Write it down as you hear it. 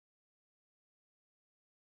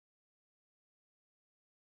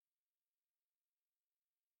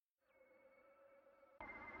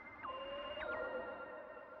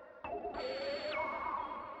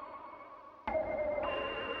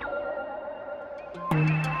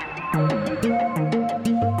Hi,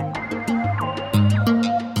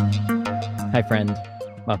 friend.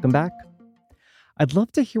 Welcome back. I'd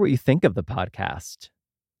love to hear what you think of the podcast.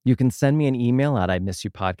 You can send me an email at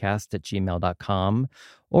imissyoupodcast@gmail.com,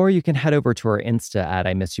 or you can head over to our Insta at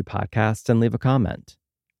imissyoupodcast and leave a comment.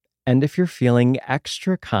 And if you're feeling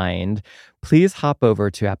extra kind, please hop over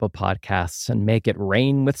to Apple Podcasts and make it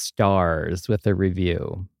rain with stars with a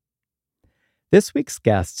review. This week's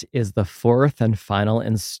guest is the fourth and final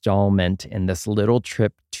installment in this little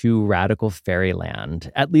trip to radical fairyland,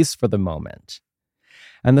 at least for the moment.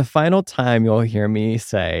 And the final time you'll hear me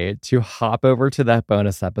say to hop over to that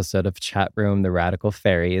bonus episode of Chat Room, The Radical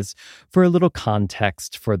Fairies, for a little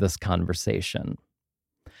context for this conversation.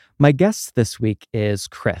 My guest this week is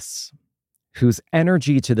Chris, whose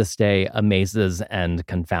energy to this day amazes and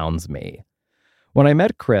confounds me. When I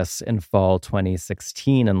met Chris in fall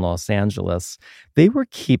 2016 in Los Angeles, they were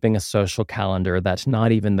keeping a social calendar that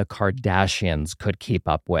not even the Kardashians could keep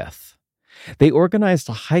up with. They organized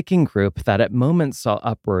a hiking group that at moments saw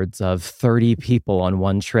upwards of 30 people on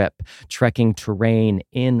one trip, trekking terrain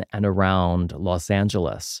in and around Los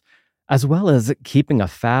Angeles, as well as keeping a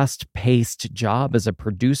fast-paced job as a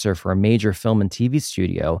producer for a major film and TV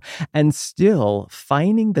studio, and still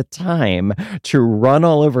finding the time to run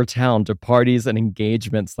all over town to parties and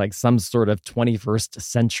engagements like some sort of 21st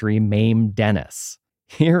century Mame Dennis.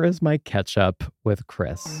 Here is my catch-up with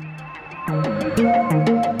Chris.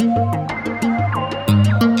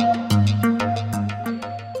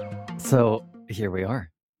 So here we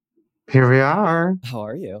are. Here we are. How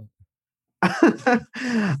are you?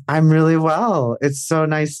 I'm really well. It's so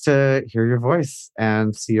nice to hear your voice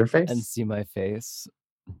and see your face. And see my face.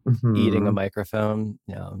 Mhm. Eating a microphone.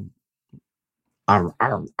 Yeah. Arr,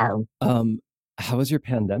 arr, arr. How is your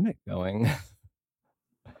pandemic going?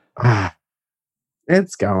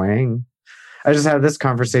 It's going. I just had this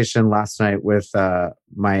conversation last night with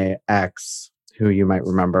my ex, who you might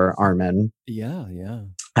remember, Armin. Yeah.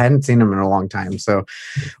 I hadn't seen him in a long time, so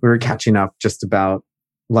we were catching up just about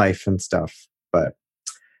life and stuff. But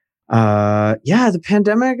the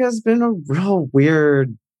pandemic has been a real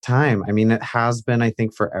weird time. I mean, it has been, I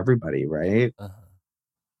think, for everybody, right?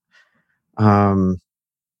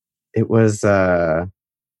 It was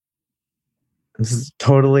this is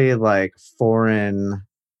totally like foreign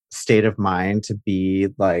state of mind to be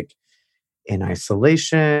like in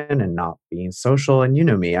isolation and not being social. And you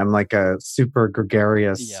know me, I'm like a super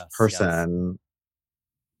gregarious Yes. person.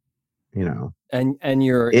 You know, And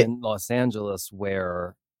you're in Los Angeles,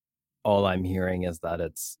 where all I'm hearing is that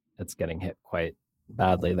it's getting hit quite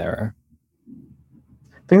badly there.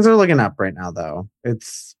 Things are looking up right now, though.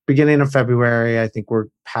 It's beginning of February. I think we're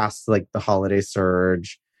past like the holiday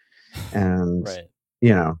surge, and Right.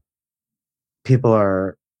 you know, people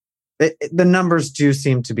are. The numbers do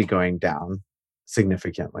seem to be going down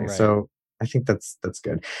significantly. Right. So I think that's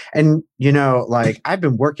good. And you know, like I've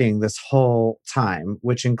been working this whole time,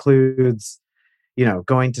 which includes, you know,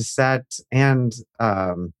 going to set and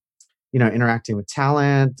you know, interacting with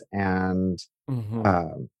talent and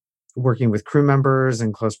working with crew members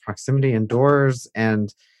in close proximity indoors.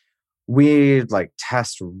 And we like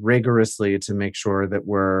test rigorously to make sure that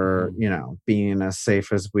we're, you know, being as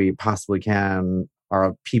safe as we possibly can.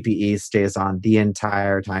 Our PPE stays on the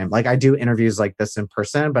entire time. Like I do interviews like this in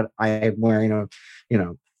person, but I'm wearing a, you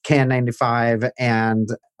know, KN95 and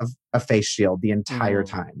a face shield the entire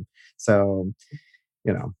time. So,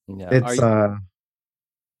 you know, it's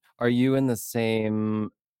Are you in the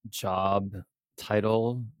same job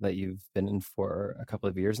title that you've been in for a couple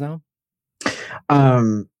of years now?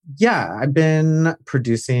 Yeah, I've been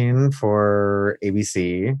producing for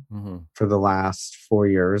ABC for the last 4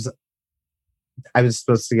 years. I was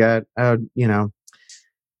supposed to get you know,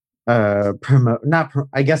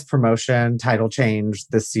 promotion, title change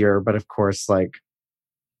this year, but of course, like,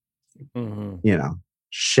 you know,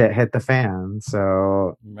 shit hit the fan.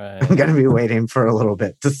 So I'm gonna be waiting for a little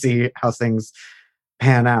bit to see how things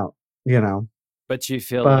pan out, you know. But you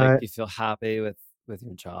feel like you feel happy with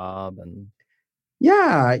your job and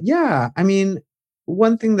yeah. I mean,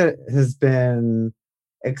 one thing that has been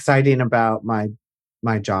exciting about my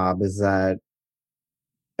job is that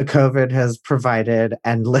COVID has provided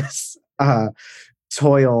endless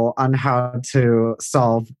toil on how to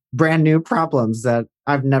solve brand new problems that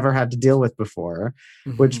I've never had to deal with before,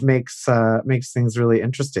 which makes things really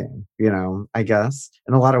interesting, you know, I guess,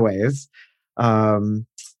 in a lot of ways. And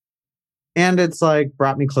it's like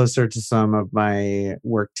brought me closer to some of my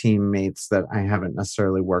work teammates that I haven't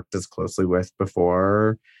necessarily worked as closely with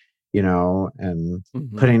before, you know, and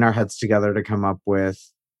putting our heads together to come up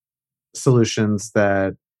with solutions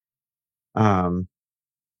that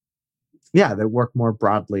that work more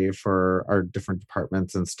broadly for our different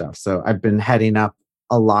departments and stuff. So I've been heading up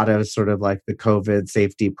a lot of sort of like the COVID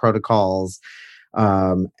safety protocols,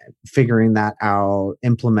 um, figuring that out,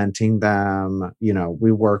 implementing them.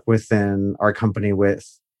 We work within our company with,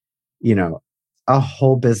 you know, a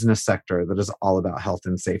whole business sector that is all about health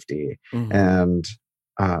and safety. Hmm. And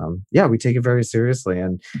we take it very seriously.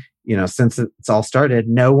 And, since it's all started,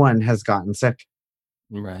 no one has gotten sick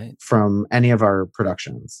Right. from any of our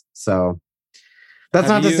productions. So that's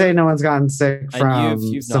Have not to say you? no one's gotten sick And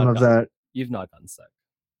from some of the. you've not gotten sick,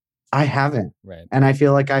 I haven't. right? And I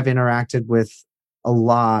feel like I've interacted with a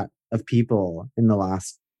lot of people in the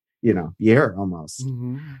last, year almost,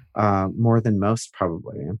 Hmm. more than most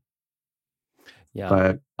probably. Yeah.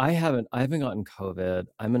 But I haven't gotten COVID.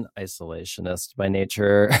 I'm an isolationist by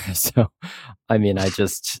nature. So, I mean,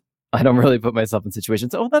 I don't really put myself in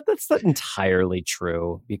situations. Oh, that's not entirely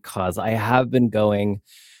true because I have been going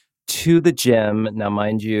to the gym. Now,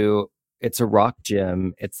 mind you, it's a rock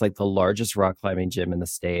gym. It's like the largest rock climbing gym in the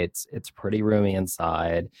States. It's pretty roomy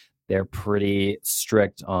inside. They're pretty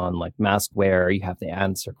strict on like mask wear. You have to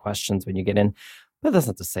answer questions when you get in. But that's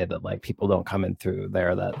not to say that like people don't come in through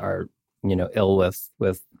there that are, ill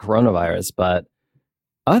with coronavirus. But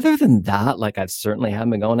other than that, like I certainly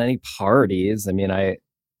haven't been going to any parties. I mean,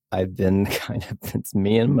 I've been kind of it's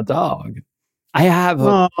me and my dog.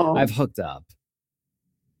 oh, I've hooked up.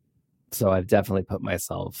 So I've definitely put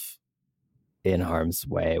myself in harm's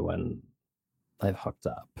way when I've hooked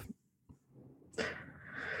up.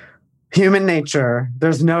 human nature.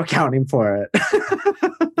 There's no accounting for it.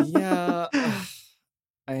 Yeah.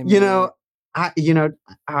 I you mean, know,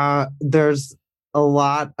 there's a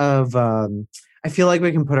lot of. I feel like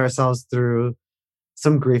we can put ourselves through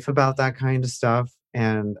some grief about that kind of stuff,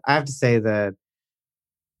 and I have to say that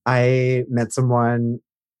I met someone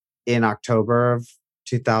in October of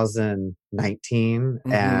 2019,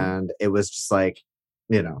 mhm. and it was just like,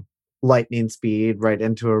 you know, lightning speed right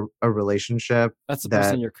into a relationship That's the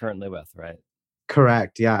person that. you're currently with, right?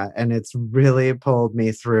 Correct, yeah, and it's really pulled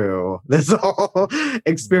me through this whole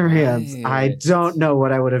experience. I Right. don't know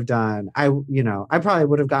what I would have done. I probably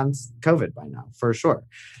would have gotten COVID by now, for sure.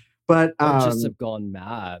 But, Or just have gone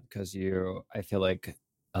mad because I feel like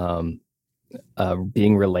um,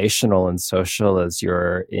 being relational and social is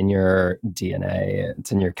in your DNA.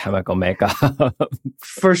 It's in your chemical makeup.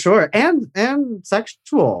 for sure, and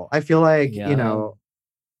sexual. I feel like, Yeah.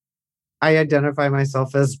 I identify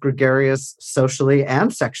myself as gregarious socially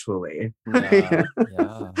and sexually. Yeah.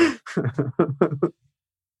 Yeah.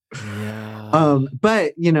 Yeah.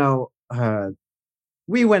 But,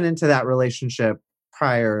 we went into that relationship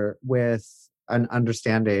prior with an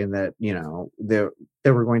understanding that,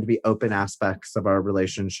 there were going to be open aspects of our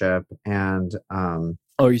relationship. And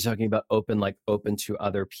Oh, are you talking about open, like open to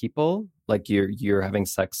other people? Like you're having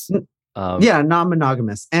sex? Um, yeah,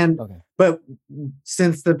 non-monogamous. And okay. but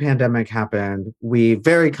since the pandemic happened, we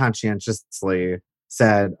very conscientiously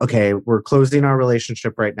said, okay, we're closing our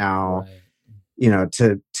relationship right now, Right.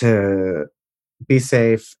 to be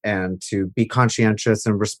safe and to be conscientious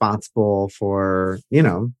and responsible for,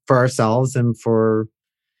 for ourselves and for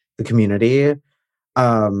the community.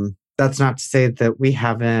 That's not to say that we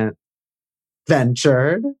haven't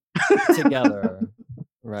ventured Together.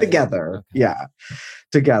 Right. together. Okay. Yeah,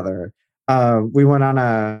 together. We went on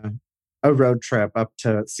a road trip up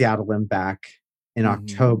to Seattle and back in Hmm.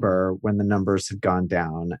 October when the numbers had gone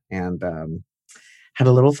down, and had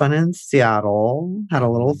a little fun in Seattle, had a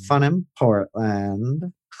little Hmm. fun in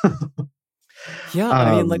Portland. Yeah,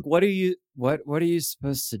 I mean, like, um, what are you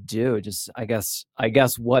supposed to do? Just, I guess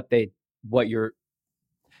what you're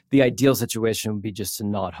the ideal situation would be just to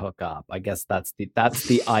not hook up. I guess that's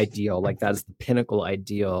the ideal, like that's the pinnacle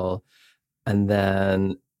ideal. And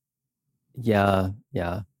then, yeah,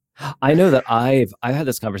 yeah. I know that I've had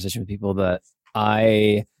this conversation with people that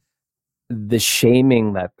I the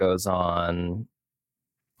shaming that goes on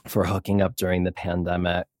for hooking up during the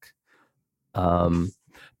pandemic. Um,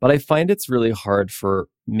 but I find it's really hard for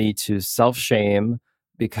me to self shame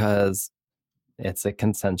because it's a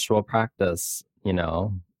consensual practice, you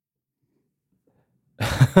know?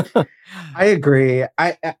 I agree.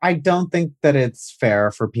 I don't think that it's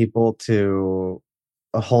fair for people to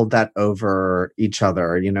hold that over each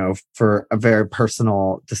other, for a very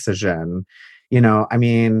personal decision. I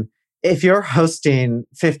mean, if you're hosting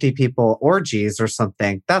 50 people orgies or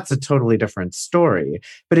something, that's a totally different story.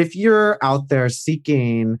 But if you're out there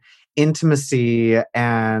seeking intimacy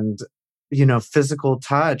and, physical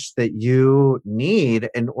touch that you need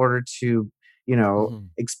in order to, Mhm.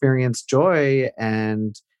 experience joy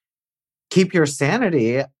and keep your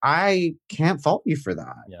sanity, I can't fault you for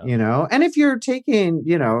that, Yeah. you know? And if you're taking,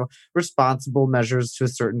 you know, responsible measures to a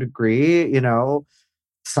certain degree, you know,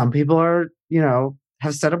 some people are, you know,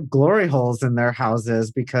 have set up glory holes in their houses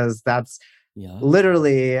because that's Yeah.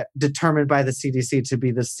 literally determined by the CDC to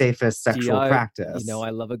be the safest sexual You know, practice. I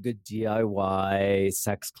love a good DIY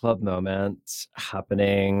sex club moment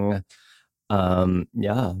happening.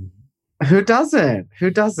 Yeah. Who doesn't?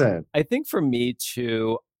 Who doesn't? I think for me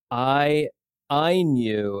too, I I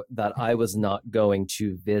knew that I was not going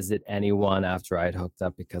to visit anyone after I'd hooked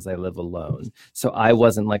up because I live alone. So I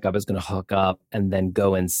wasn't like I was going to hook up and then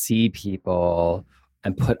go and see people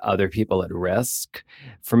and put other people at risk.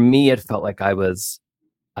 For me, it felt like I was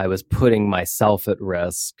putting myself at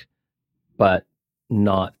risk, but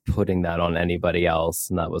not putting that on anybody else.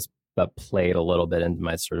 And that played a little bit into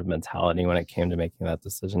my sort of mentality when it came to making that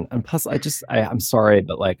decision. And plus, I'm sorry,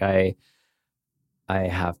 but like I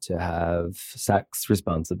have to have sex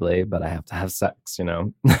responsibly, but I have to have sex, you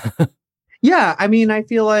know? Yeah, I mean, I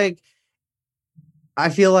feel like,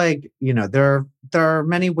 you know, there are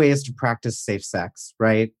many ways to practice safe sex,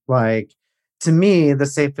 right? Like to me, the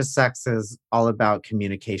safest sex is all about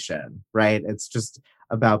communication, right? It's just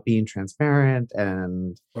about being transparent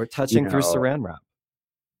and, Or you touching through know, saran wrap.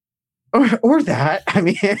 or that. I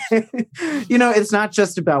mean, you know, it's not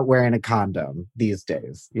just about wearing a condom these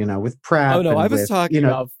days, you know, with Oh PrEP no, I and was with, you talking know,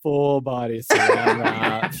 about full body saran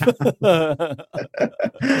wrap.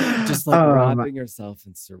 Just like um, wrapping yourself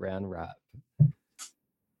in saran wrap.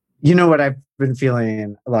 you know what I've been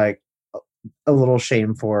feeling like a little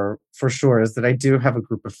shame for sure is that I do have a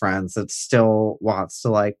group of friends that still wants to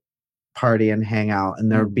like party and hang out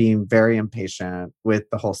and they're Mm. being very impatient with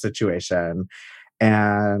the whole situation.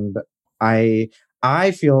 And I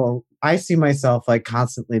I feel I see myself like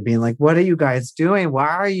constantly being like, what are you guys doing? Why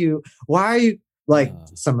are you like Yeah.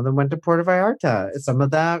 some of them went to Puerto Vallarta, some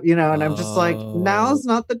of them, you know, and I'm just like, Oh, now's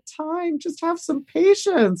not the time. Just have some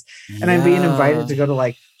patience. And I'm being invited yeah. to go to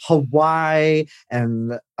like Hawaii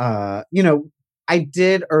and you know, I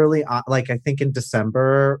did early on, like I think in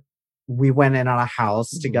December, we went in on a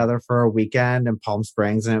house Mhm. together for a weekend in Palm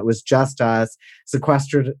Springs, and it was just us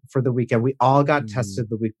sequestered for the weekend. We all got Mhm. tested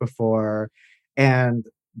the week before. And,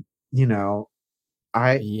 you know,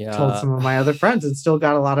 I told Yeah. some of my other friends and still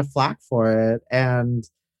got a lot of flack for it. And,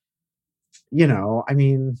 you know, I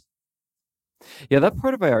mean, Yeah, that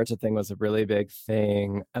Puerto Vallarta thing was a really big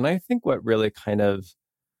thing. And I think what really kind of,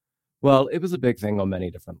 well, it was a big thing on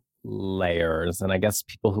many different layers. And I guess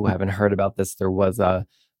people who haven't heard about this, there was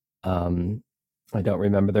um, I don't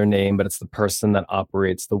remember their name, but it's the person that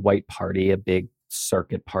operates the White Party, a big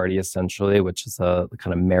circuit party essentially, which is a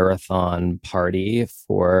kind of marathon party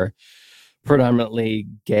for predominantly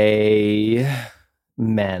gay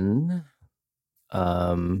men.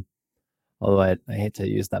 Um, Although I hate to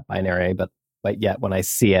use that binary, but yet when I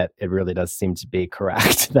see it, it really does seem to be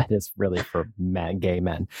correct. That is really for gay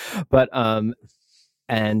men. But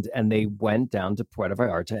and they went down to Puerto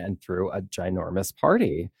Vallarta and threw a ginormous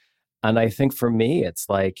party. And I think for me, it's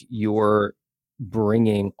like you're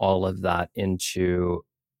bringing all of that into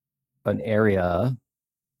an area.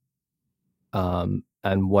 And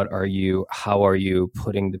how are you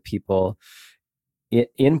putting the people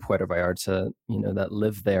in Puerto Vallarta, you know, that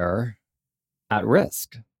live there at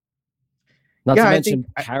risk? yeah, I think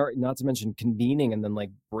Not to mention convening and then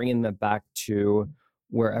like bringing them back to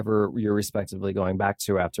wherever you're respectively going back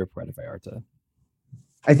to after Puerto Vallarta.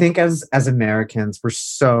 I think as Americans, we're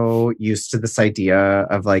so used to this idea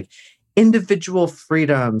of like individual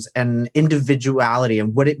freedoms and individuality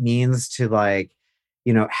and what it means to like,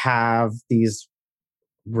 you know, have these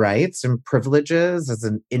rights and privileges as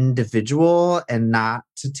an individual and not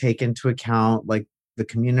to take into account like the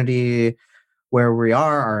community where we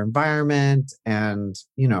are, our environment, and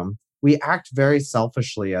you know, we act very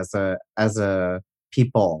selfishly as a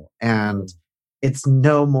people, and Mm. it's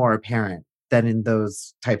no more apparent than in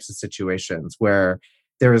those types of situations where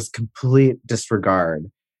there is complete disregard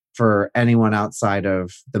for anyone outside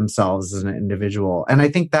of themselves as an individual. And I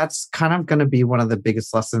think that's kind of going to be one of the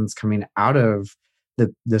biggest lessons coming out of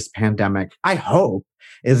this pandemic. I hope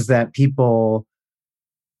is that people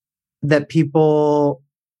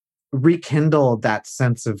rekindle that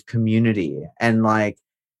sense of community and like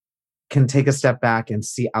can take a step back and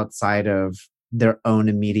see outside of their own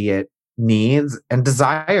immediate needs and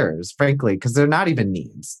desires, frankly, because they're not even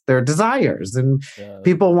needs, they're desires. And Yeah.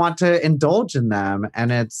 people want to indulge in them.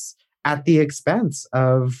 And it's at the expense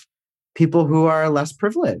of people who are less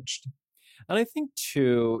privileged. And I think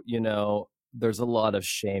too, you know, there's a lot of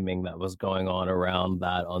shaming that was going on around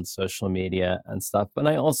that on social media and stuff. But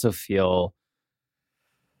I also feel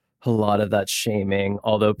a lot of that shaming.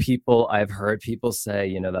 Although I've heard people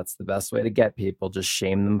say, that's the best way to get people, just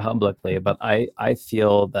shame them publicly. But I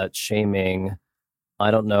feel that shaming,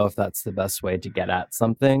 I don't know if that's the best way to get at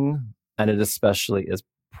something. And it especially is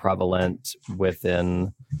prevalent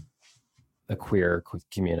within the queer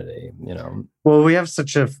community, Well, we have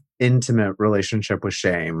such an intimate relationship with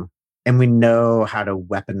shame, and we know how to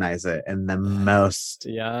weaponize it in the most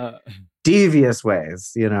devious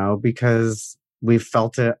ways, because we've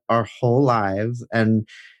felt it our whole lives, and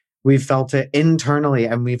we've felt it internally,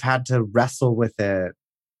 and we've had to wrestle with it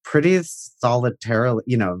pretty solitarily.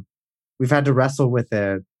 We've had to wrestle with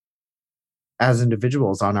it as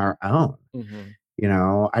individuals on our own.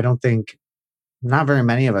 I don't think not very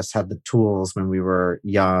many of us had the tools when we were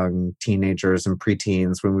young teenagers and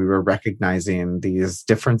preteens, when we were recognizing these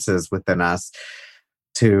differences within us,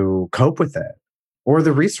 to cope with it, or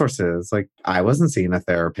the resources. Like, I wasn't seeing a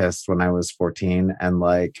therapist when I was 14 and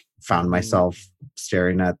found myself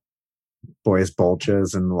staring at boys'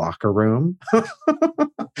 bulges in the locker room.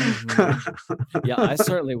 Yeah, I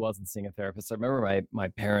certainly wasn't seeing a therapist. I remember my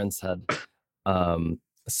parents had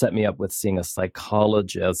set me up with seeing a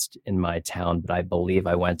psychologist in my town, but I believe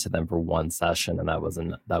I went to them for one session, and that was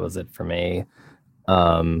it for me.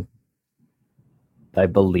 I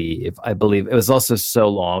believe it was also so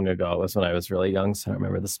long ago. It was when I was really young, so I don't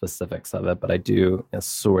remember the specifics of it, but I do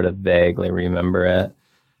sort of vaguely remember it.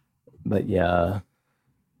 But yeah.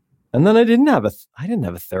 And then I didn't have a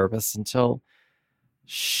therapist until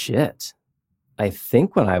I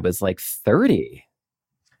think when I was 30.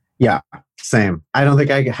 Yeah, same. I don't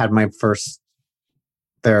think I had my first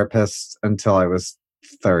therapist until I was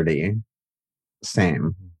 30.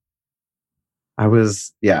 Same. I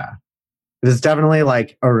was, it was definitely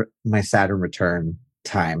my Saturn return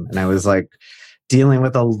time. And I was dealing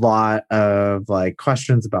with a lot of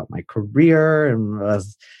questions about my career, and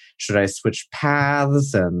should I switch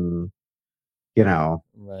paths? And,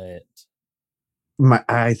 right.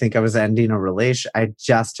 I think I was ending a relation. I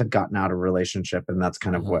just had gotten out of a relationship, and that's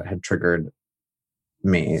kind of what had triggered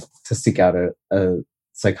me to seek out a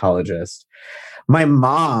psychologist. My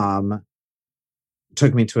mom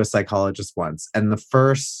took me to a psychologist once, and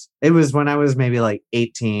it was when I was maybe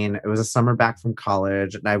 18. It was a summer back from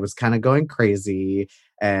college, and I was kind of going crazy,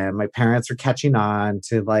 and my parents were catching on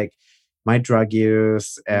to my drug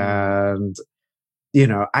use, and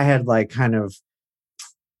I had kind of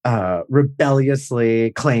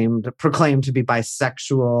rebelliously proclaimed to be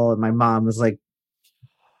bisexual, and my mom was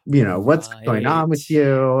what's going on with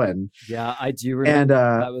you? And yeah, I do remember.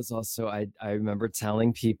 And that was also, I remember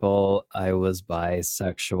telling people I was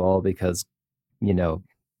bisexual because,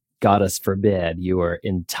 goddess forbid you were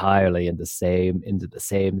entirely into the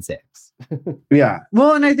same sex. Yeah.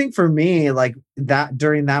 Well, and I think for me, that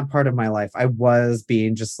during that part of my life, I was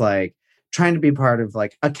being just trying to be part of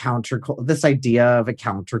this idea of a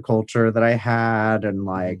counterculture that I had. And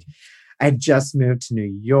I just moved to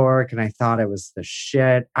New York, and I thought I was the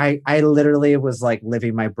shit. I literally was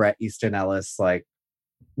living my Bret Easton Ellis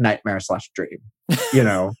nightmare/dream,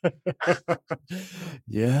 Yeah.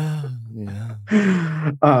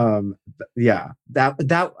 Yeah.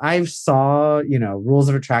 That I saw, Rules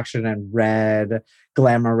of Attraction and read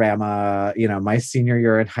Glamorama, my senior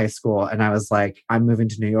year in high school, and I was I'm moving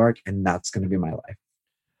to New York, and that's going to be my life.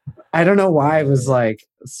 I don't know why I was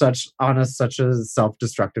such a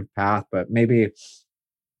self-destructive path, but maybe,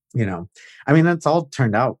 that's all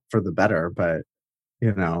turned out for the better, but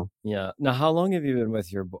Yeah. Now, how long have you been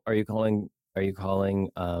with are you calling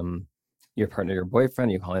your partner your boyfriend?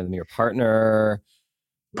 Are you calling them your partner?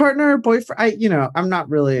 Boyfriend. I'm not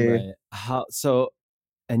really. Right.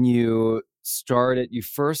 And you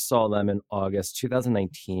first saw them in August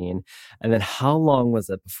 2019. And then how long was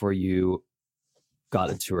it before you got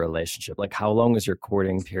into a relationship? How long was your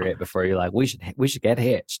courting period before you're we should get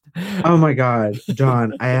hitched? Oh my God,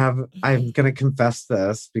 John, I'm gonna confess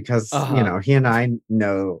this because he and I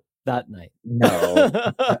know that night. No.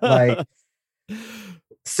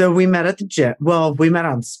 So we met at the gym. Well, we met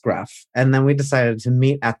on Scruff, and then we decided to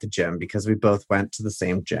meet at the gym because we both went to the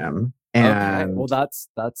same gym. And okay. Well, that's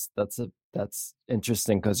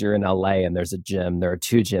interesting because you're in LA and there's a gym. There are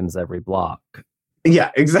 2 gyms every block.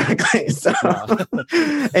 Yeah, exactly. So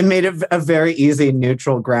it made it a very easy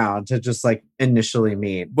neutral ground to just initially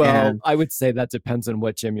meet. Well, I would say that depends on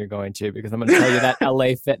what gym you're going to, because I'm going to tell you that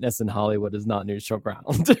LA Fitness in Hollywood is not neutral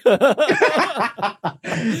ground.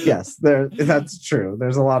 Yes, that's true.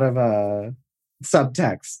 There's a lot of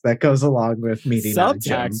subtext that goes along with meeting at a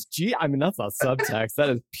gym. Gee, that's not subtext.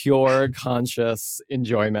 That is pure conscious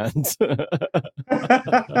enjoyment.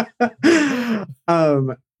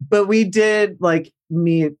 But we did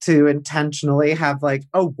me to intentionally have like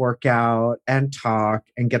a workout and talk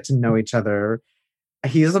and get to know each other.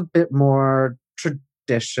 He's a bit more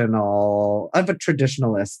traditional, of a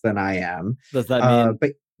traditionalist than I am. Does that mean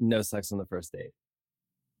But no sex on the first date?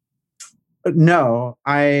 no,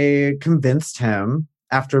 I convinced him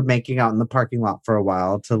after making out in the parking lot for a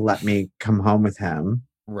while to let me come home with him.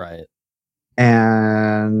 Right.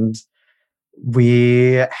 And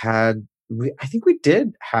I think we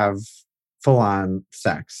did have full on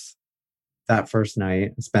sex that first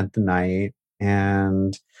night, spent the night.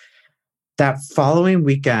 And that following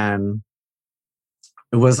weekend,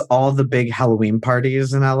 it was all the big Halloween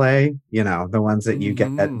parties in LA, the ones that you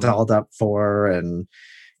get dolled up for. And,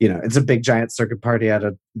 it's a big giant circuit party at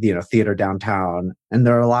a, theater downtown. And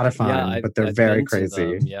they're a lot of fun, but they're very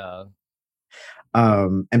crazy. Yeah.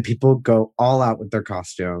 And people go all out with their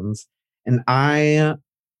costumes. And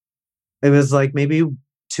it was like maybe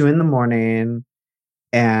 2 a.m,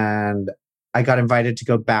 and I got invited to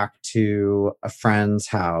go back to a friend's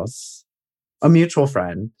house, a mutual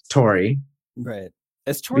friend, Tori. Right.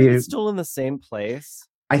 Is Tori still in the same place?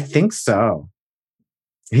 I think so.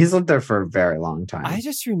 He's lived there for a very long time. I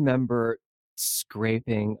just remember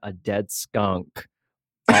scraping a dead skunk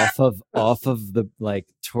off of the like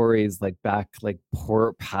Tori's like back like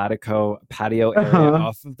poor patio area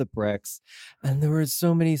off of the bricks, and there were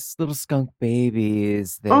so many little skunk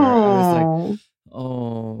babies there. I was like,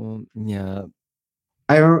 oh yeah.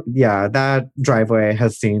 That driveway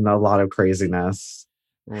has seen a lot of craziness.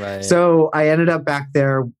 Right. So I ended up back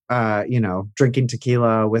there, drinking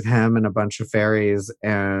tequila with him and a bunch of fairies.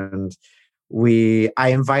 And I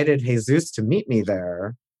invited Jesus to meet me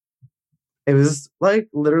there. It was like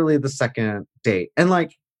literally the second date. And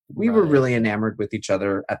like, we were really enamored with each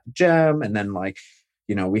other at the gym. And then like,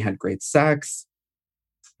 we had great sex.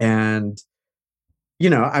 And,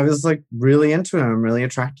 I was like really into him, really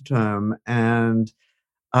attracted to him. And,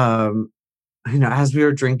 as we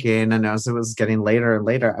were drinking and as it was getting later and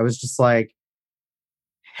later, I was just like,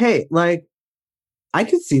 hey, like, I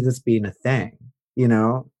could see this being a thing.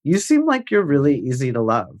 You seem like you're really easy to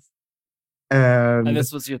love. And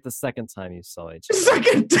this was the second time you saw each other.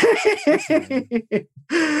 Second day.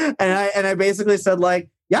 and I basically said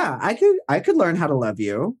like, yeah, I could learn how to love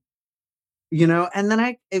you. And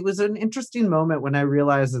then it was an interesting moment when I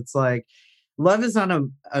realized it's like, love is not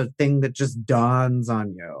a thing that just dawns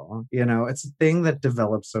on you. It's a thing that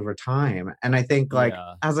develops over time. And I think like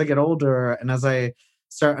as I get older and as I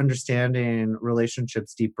start understanding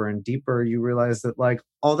relationships deeper and deeper, you realize that like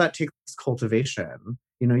all that takes cultivation.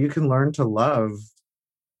 You can learn to love.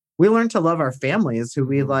 We learn to love our families who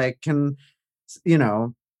we like can,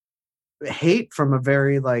 hate from a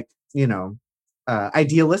very like,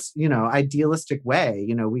 idealistic way.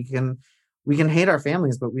 We can hate our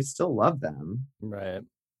families, but we still love them. Right.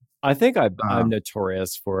 I think I'm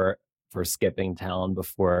notorious for skipping town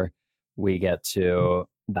before we get to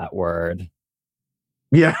that word.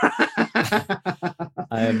 Yeah.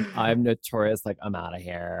 I'm notorious. Like, I'm out of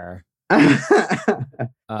here. I'm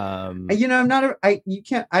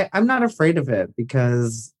not afraid of it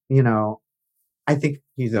because, I think,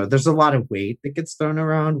 there's a lot of weight that gets thrown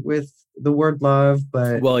around with the word love,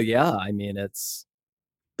 but well, yeah, I mean,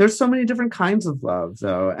 there's so many different kinds of love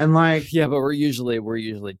though. And like, yeah, but we're usually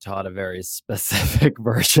taught a very specific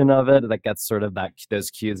version of it that gets sort of those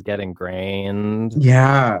cues get ingrained.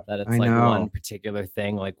 Yeah. That it's like one particular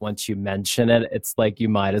thing. Like once you mention it, it's like you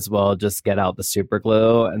might as well just get out the super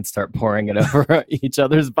glue and start pouring it over each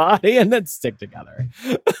other's body and then stick together.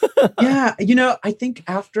 Yeah. I think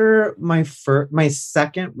after my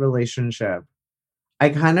second relationship, I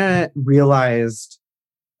kind of realized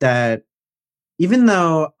that even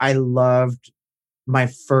though I loved my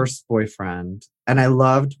first boyfriend and I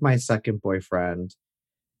loved my second boyfriend,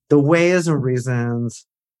 the ways and reasons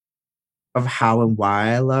of how and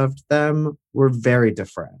why I loved them were very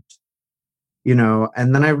different.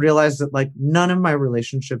 And then I realized that like none of my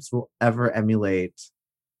relationships will ever emulate,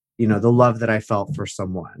 the love that I felt for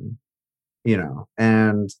someone,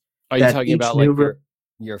 and are you talking about like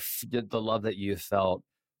the love that you felt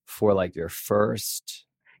for like your first?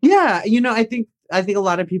 Yeah, I think a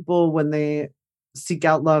lot of people when they seek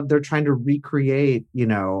out love, they're trying to recreate,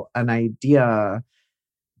 an idea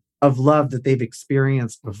of love that they've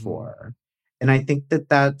experienced before. And I think that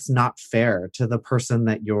that's not fair to the person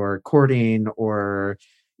that you're courting or,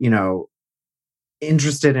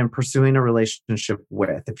 interested in pursuing a relationship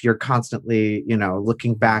with. If you're constantly,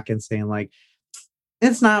 looking back and saying like,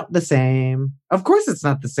 it's not the same. Of course it's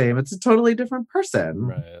not the same. It's a totally different person,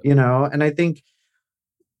 right. And I think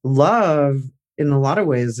love in a lot of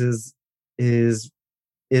ways is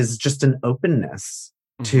is just an openness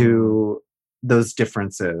Mm-hmm. to those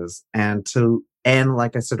differences, and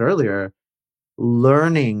like I said earlier,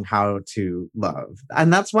 learning how to love.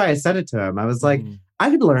 And that's why I said it to him. I was like, Mm-hmm.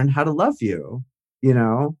 I could learn how to love you, you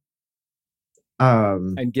know?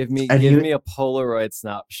 And give me And a Polaroid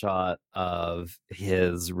snapshot of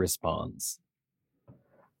his response.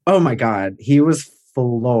 oh my God, he was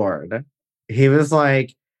floored. He was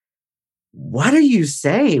like, what are you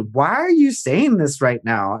saying? Why are you saying this right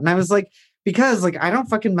now? And I was like, because like I don't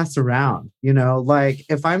fucking mess around, you know? Like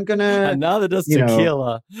if I'm gonna, And now that it's you know,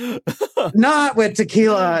 tequila. not with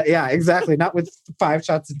tequila. Yeah, exactly. Not with 5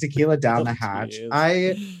 shots of tequila down the hatch.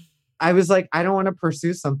 Geez. I was like, I don't want to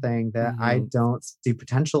pursue something that I Mm-hmm. don't see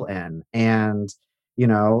potential in. And, you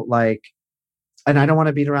know, like, and I don't want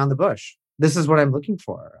to beat around the bush. This is what I'm looking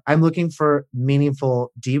for. I'm looking for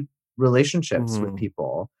meaningful, deep relationships with Mm-hmm.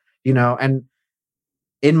 people, you know, and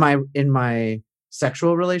in my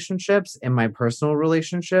sexual relationships, in my personal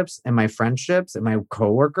relationships, in my friendships, in my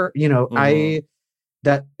coworker, you know, Mm-hmm.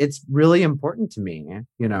 that it's really important to me,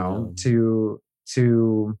 you know, Yeah.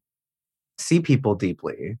 to see people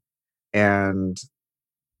deeply and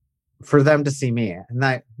for them to see me.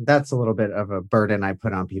 And that's a little bit of a burden I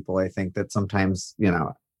put on people. I think that sometimes, you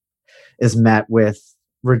know, is met with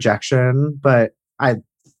rejection, but I've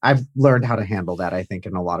learned how to handle that, I think,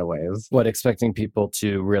 in a lot of ways. What, expecting people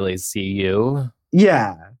to really see you?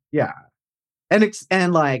 Yeah. Yeah.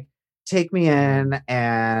 And like take me in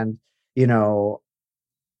and, you know,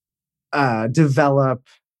 develop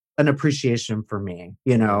an appreciation for me,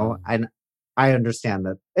 you know. Yeah. And I understand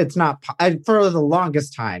that it's not for the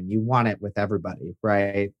longest time you want it with everybody,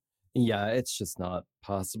 right? Yeah, it's just not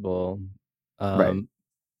possible. Right.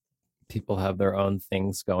 People have their own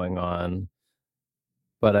things going on,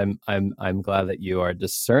 but I'm glad that you are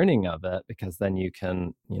discerning of it, because then you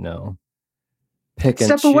can, you know, pick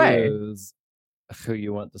and Step away. choose who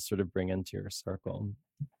you want to sort of bring into your circle.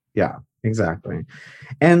 Yeah, exactly.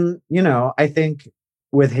 And you know, I think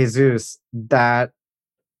with Jesus, that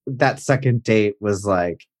second date was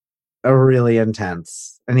like a really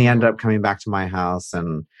intense, and he ended up coming back to my house,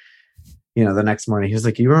 and you know, the next morning he was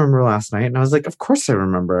like, you remember last night? And I was like, of course I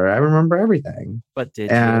remember everything. But did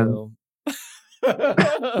And you?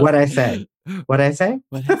 what I say? What I say?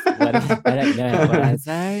 What I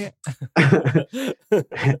say?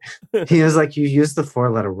 He was like, you used the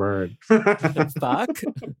 4-letter word. Fuck.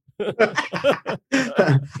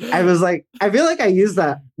 I was like, I feel like I use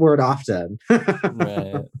that word often.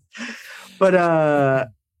 Right. But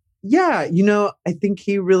yeah, you know, I think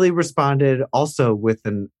he really responded also with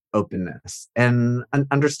an openness and an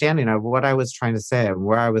understanding of what I was trying to say and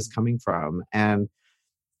where I was coming from. And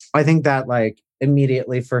I think that like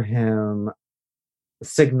immediately for him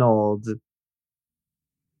signaled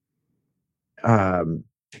um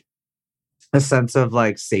a sense of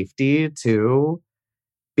like safety too,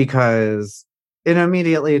 because it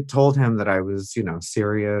immediately told him that I was, you know,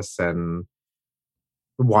 serious and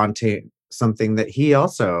wanting something that he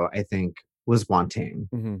also, I think, was wanting.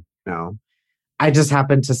 Mm-hmm. You know, I just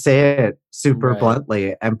happened to say it super Right.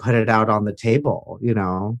 bluntly and put it out on the table, you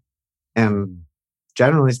know, and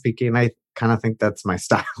generally speaking, I kind of think that's my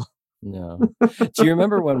style. No. Do you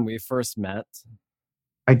remember when we first met?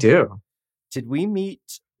 I do. Did we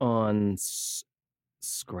meet on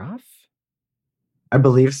Scruff? I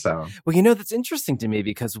believe so. Well, you know, that's interesting to me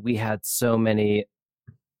because we had so many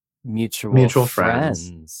Mutual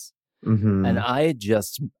friends. Mm-hmm. And I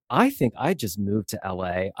think I just moved to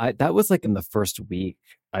LA. That was like in the first week,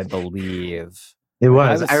 I believe. It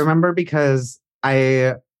was. I remember because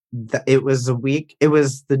it was a week. It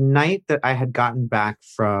was the night that I had gotten back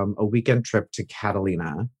from a weekend trip to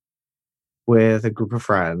Catalina with a group of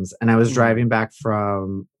friends, and I was driving back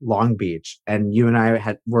from Long Beach, and you and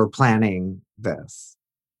I were planning this.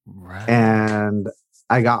 Right. And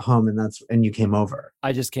I got home, and you came over.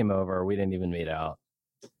 I just came over. We didn't even meet out.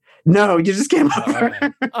 No, you just came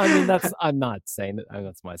over. I mean, I'm not saying that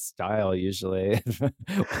that's my style usually.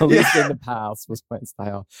 At least in the past was my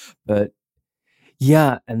style. But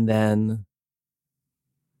yeah, and then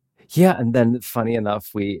funny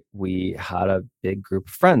enough, we had a big group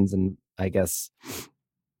of friends, and I guess,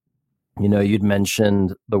 you know, you'd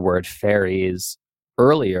mentioned the word fairies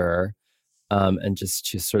earlier, and just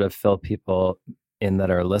to sort of fill people in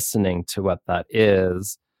that are listening to what that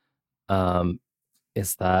is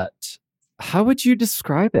that, how would you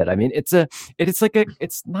describe it? I mean, it's not, I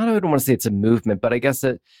don't want to say it's a movement, but I guess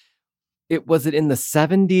it was it in the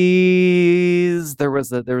 70s. There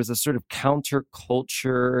was a sort of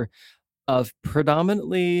counterculture of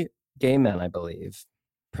predominantly gay men, I believe.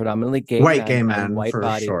 Predominantly gay white men, gay men, and white for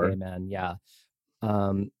bodied sure. gay men, yeah.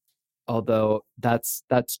 Um, although that's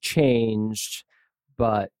changed,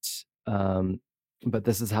 but um, but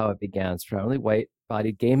this is how it began. It's primarily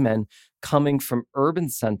white-bodied gay men coming from urban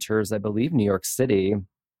centers, I believe New York City and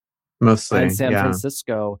Mostly, San yeah.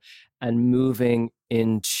 Francisco, and moving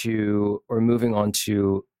onto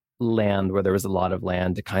land where there was a lot of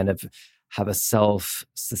land to kind of have a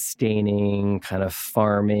self-sustaining kind of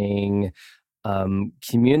farming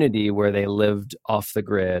community where they lived off the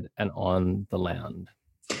grid and on the land.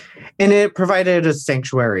 And it provided a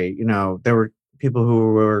sanctuary. There were people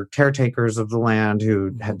who were caretakers of the land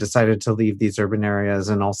who had decided to leave these urban areas.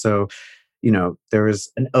 And also, there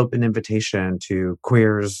was an open invitation to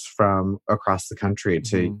queers from across the country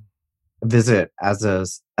to visit as a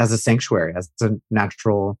sanctuary, as a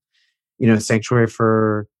natural, sanctuary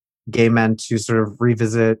for gay men to sort of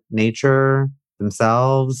revisit nature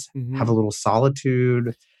themselves, have a little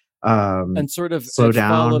solitude, and sort of slow down.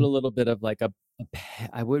 Followed a little bit of like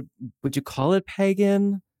would you call it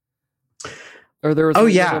pagan? Or there was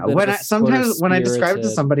sometimes when I describe it to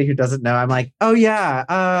somebody who doesn't know, I'm like, oh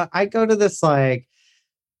yeah, I go to this like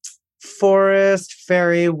forest,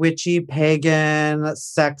 fairy, witchy, pagan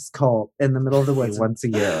sex cult in the middle of the woods once a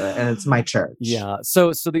year, and it's my church. Yeah.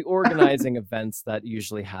 So the organizing events that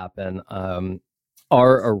usually happen are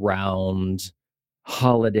around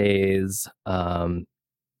holidays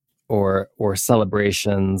or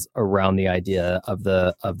celebrations around the idea of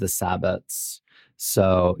the Sabbats.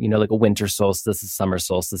 So, like a winter solstice, a summer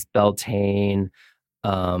solstice, Beltane,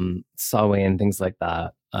 Samhain, things like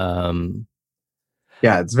that.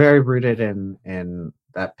 Yeah, it's very rooted in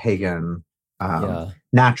that pagan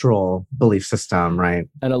natural belief system, right?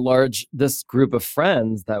 And this group of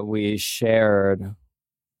friends that we shared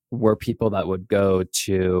were people that would go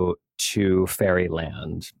to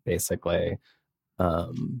fairyland, basically.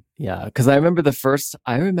 Because I remember the first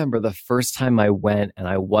time I went, and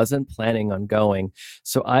I wasn't planning on going.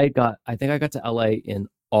 So I think I got to LA in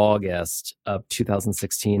August of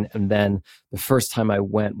 2016, and then the first time I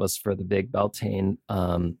went was for the big Beltane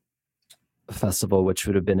festival, which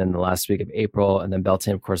would have been in the last week of April, and then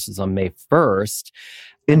Beltane, of course, is on May 1st.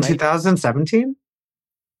 In 2017?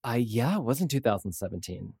 Yeah, it was in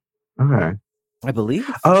 2017. Okay. I believe.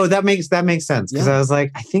 Oh, that makes sense, because I was like,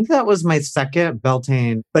 I think that was my second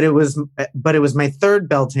Beltane, but it was my third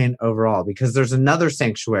Beltane overall, because there's another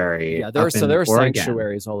sanctuary. Yeah, there are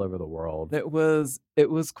sanctuaries all over the world. It was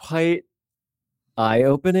quite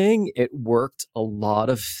eye-opening. It worked a lot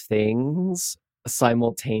of things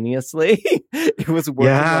simultaneously. It was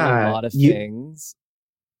working on a lot of things.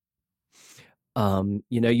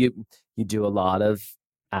 You do a lot of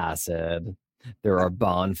acid. There are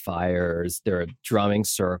bonfires, there are drumming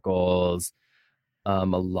circles, a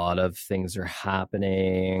lot of things are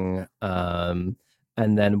happening. And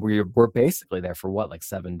then we're basically there for like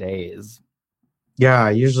 7 days. Yeah,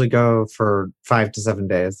 I usually go for 5 to 7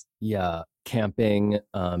 days. Yeah, camping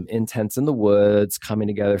in tents in the woods, coming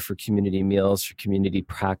together for community meals, for community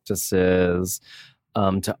practices,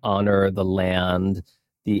 to honor the land,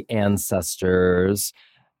 the ancestors,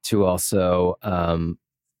 to also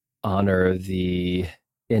honor the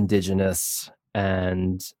indigenous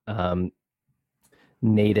and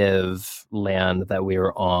native land that we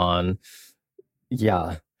were on.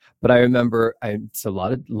 Yeah, but I remember it's a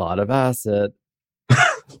lot of acid.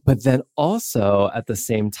 But then also at the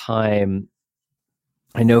same time,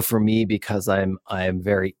 I know for me, because I'm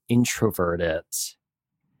very introverted,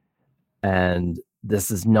 and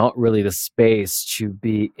this is not really the space to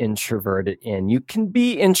be introverted in. You can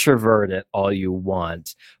be introverted all you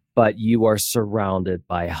want, but you are surrounded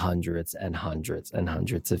by hundreds and hundreds and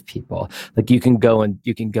hundreds of people. Like you can go and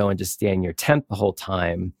just stay in your tent the whole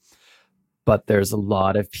time, but there's a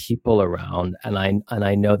lot of people around, and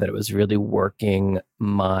I know that it was really working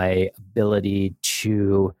my ability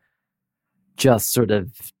to just sort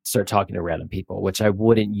of start talking to random people, which I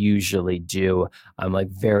wouldn't usually do. I'm like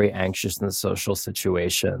very anxious in the social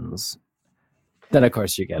situations. Then of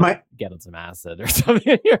course you get on some acid or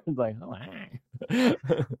something. You're like, oh, hey.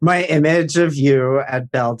 My image of you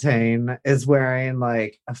at Beltane is wearing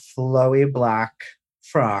like a flowy black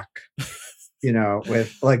frock,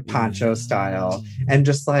 with like poncho style, and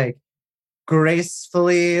just like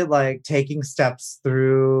gracefully like taking steps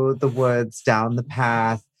through the woods down the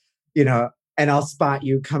path, and I'll spot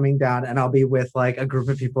you coming down, and I'll be with like a group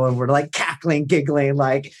of people, and we're like cackling, giggling,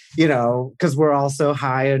 like, because we're all so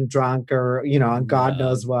high and drunk, or, on God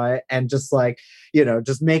knows what. And just like,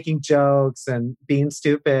 just making jokes and being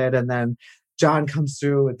stupid. And then John comes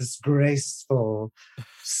through with this graceful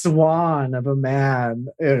swan of a man,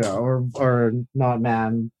 or not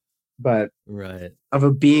man, but Right. of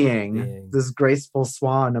a being, Being. this graceful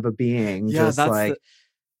swan of a being, Yeah, just like,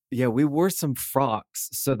 yeah, we wore some frocks.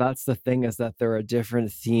 So that's the thing, is that there are different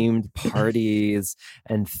themed parties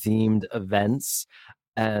and themed events.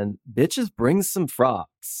 And bitches bring some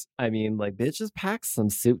frocks. I mean, like, bitches pack some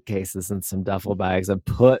suitcases and some duffel bags and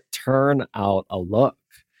turn out a look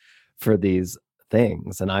for these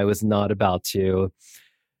things. And I was not about to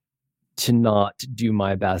not do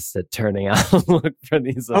my best at turning out a look for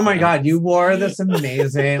these oh my God, you events. wore this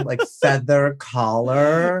amazing like feather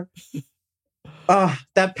collar.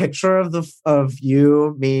 That picture of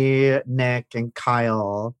you, me, Nick, and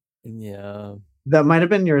Kyle. Yeah. That might have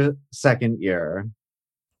been your second year,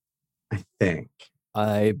 I think.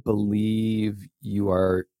 I believe you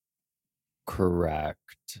are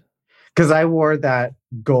correct. Because I wore that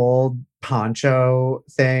gold poncho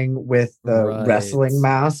thing with the Right. wrestling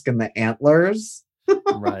mask and the antlers.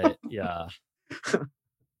 Right. Yeah.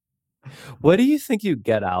 What do you think you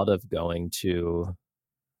get out of going to,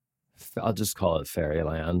 I'll just call it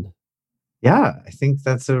Fairyland? Yeah, I think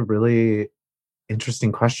that's a really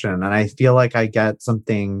interesting question. And I feel like I get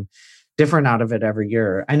something different out of it every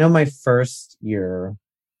year. I know my first year,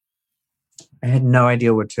 I had no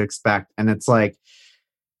idea what to expect. And it's like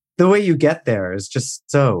the way you get there is just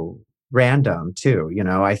so random, too. You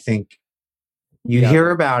know, I think you Yep. hear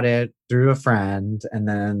about it through a friend, and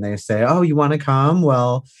then they say, oh, you want to come?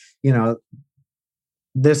 Well, you know,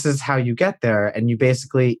 this is how you get there. And you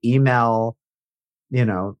basically email, you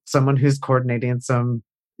know, someone who's coordinating some,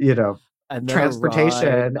 you know, And then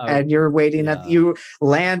transportation, and you're waiting at, yeah. you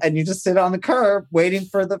land and you just sit on the curb waiting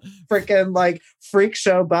for the freaking like freak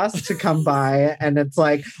show bus to come by, and it's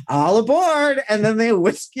like, all aboard, and then they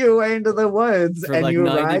whisk you away into the woods For and like you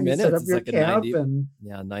 90 arrive, you set up minutes. It's your like a camp 90, and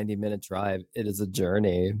 90-minute drive. It is a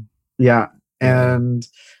journey. yeah. Yeah. And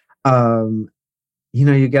you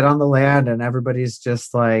know, you get on the land and everybody's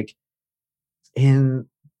just like in,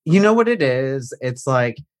 you know what it is? It's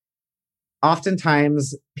like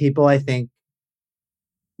oftentimes people, I think,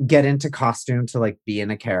 get into costume to like be in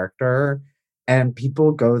a character, and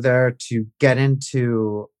people go there to get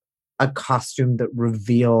into a costume that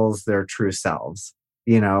reveals their true selves,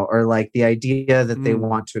 you know, or like the idea that they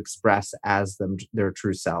want to express as their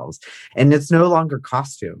true selves. And it's no longer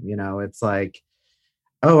costume, you know, it's like,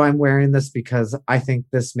 oh, I'm wearing this because I think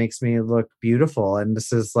this makes me look beautiful, and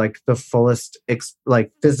this is like the fullest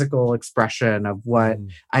like physical expression of what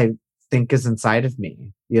I think is inside of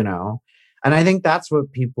me, you know. And I think that's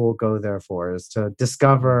what people go there for, is to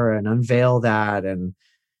discover and unveil that, and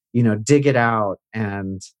you know, dig it out.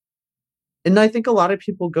 And I think a lot of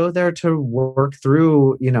people go there to work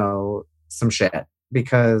through, you know, some shit,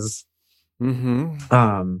 because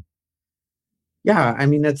um yeah, I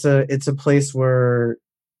mean, it's a place where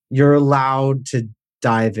you're allowed to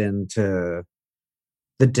dive into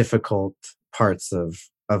the difficult parts of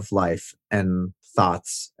life and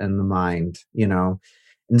thoughts and the mind, you know.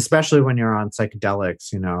 And especially when you're on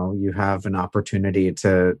psychedelics, you know, you have an opportunity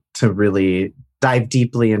to really dive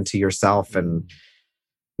deeply into yourself and,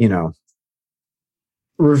 you know,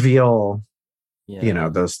 reveal, you know,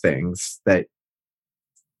 those things that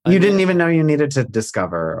you didn't even know you needed to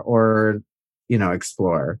discover or, you know,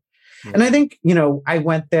 explore. Yeah. And I think, you know, I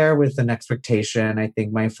went there with an expectation. I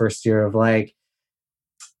think my first year of like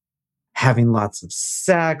having lots of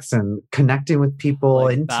sex and connecting with people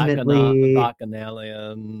like intimately.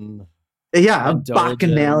 Bacchanalian. Yeah,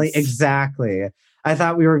 bacchanalian. Exactly. I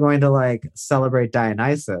thought we were going to like celebrate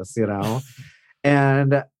Dionysus, you know,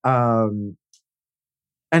 and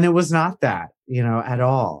it was not that, you know, at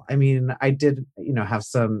all. I mean, I did, you know, have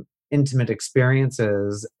some intimate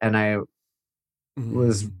experiences, and I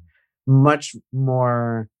was much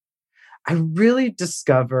more, I really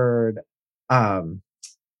discovered a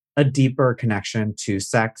deeper connection to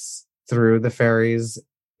sex through the fairies,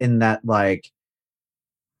 in that, like,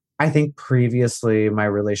 I think previously my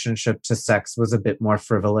relationship to sex was a bit more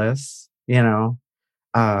frivolous, you know?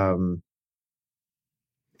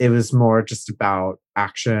 It was more just about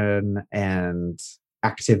action and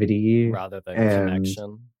activity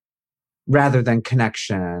rather than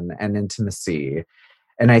connection and intimacy.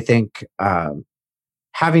 And I think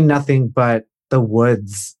having nothing but the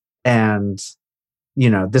woods and, you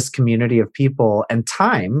know, this community of people and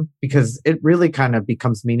time, because it really kind of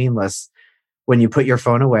becomes meaningless when you put your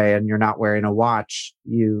phone away and you're not wearing a watch.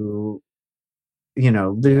 You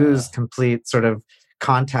know, lose complete sort of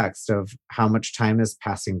context of how much time is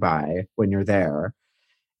passing by when you're there.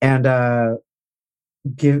 And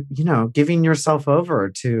giving yourself over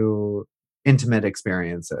to intimate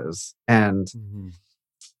experiences, and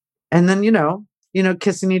then, you know,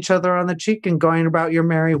 kissing each other on the cheek and going about your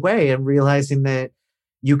merry way and realizing that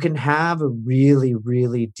you can have a really,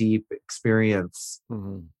 really deep experience,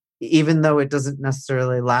 even though it doesn't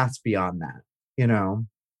necessarily last beyond that.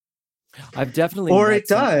 I've definitely or it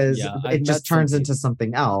does, yeah, it just turns into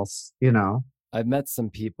something else. I've met some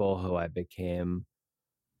people who I became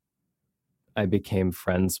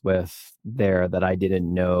friends with there that I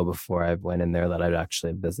didn't know before I went in there, that I'd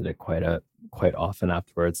actually visited quite often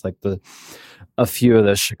afterwards. Like a few of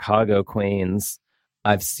the Chicago queens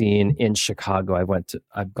I've seen in Chicago.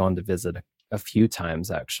 I've gone to visit a few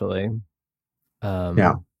times actually.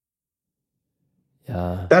 Yeah.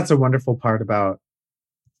 Yeah. That's a wonderful part about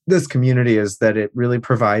this community, is that it really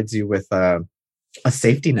provides you with a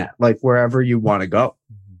safety net, like wherever you want to go,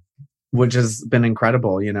 which has been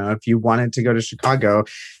incredible. If you wanted to go to Chicago,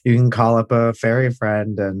 you can call up a fairy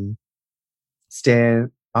friend and stay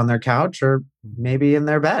on their couch or maybe in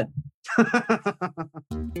their bed.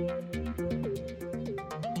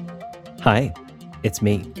 Hi, it's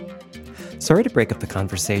me. Sorry to break up the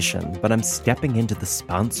conversation, but I'm stepping into the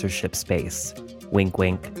sponsorship space, wink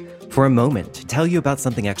wink, for a moment to tell you about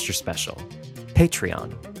something extra special,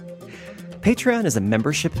 Patreon. Patreon is a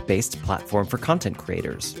membership-based platform for content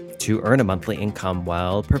creators to earn a monthly income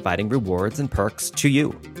while providing rewards and perks to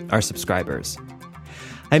you, our subscribers.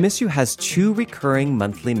 I Miss You has 2 recurring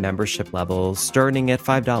monthly membership levels starting at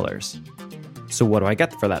 $5. So what do I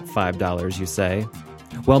get for that $5, you say?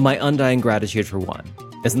 Well, my undying gratitude for one.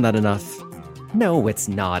 Isn't that enough? No, it's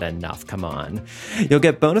not enough, come on. You'll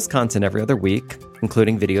get bonus content every other week,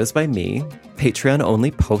 including videos by me,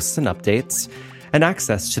 Patreon-only posts and updates, and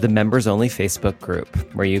access to the members-only Facebook group,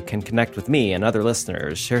 where you can connect with me and other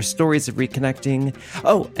listeners, share stories of reconnecting,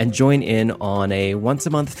 and join in on a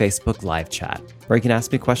once-a-month Facebook live chat, where you can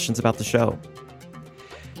ask me questions about the show.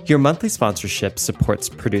 Your monthly sponsorship supports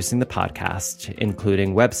producing the podcast,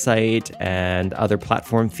 including website and other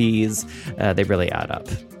platform fees. They really add up.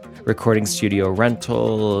 Recording studio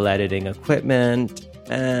rental, editing equipment,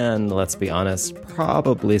 and let's be honest,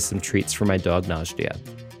 probably some treats for my dog Najdia.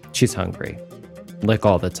 She's hungry. Like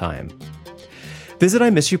all the time. Visit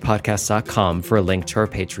imissyoupodcast.com for a link to our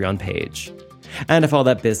Patreon page. And if all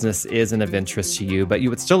that business isn't of interest to you, but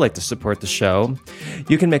you would still like to support the show,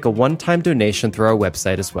 you can make a one-time donation through our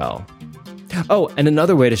website as well. Oh, and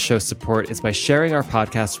another way to show support is by sharing our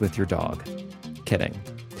podcast with your dog. Kidding.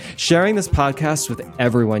 Sharing this podcast with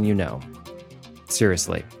everyone you know.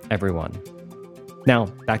 Seriously, everyone. Now,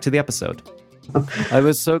 back to the episode. I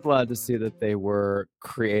was so glad to see that they were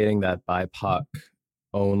creating that BIPOC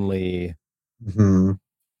only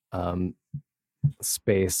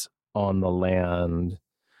space on the land.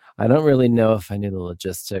 I don't really know if I knew the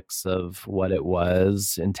logistics of what it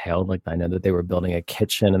was entailed. Like, I know that they were building a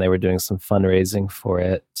kitchen and they were doing some fundraising for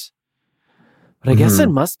it. But I guess it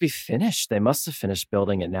must be finished. They must have finished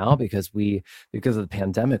building it now because of the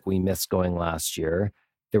pandemic, we missed going last year.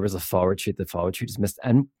 There was a fall retreat. The fall retreat is missed,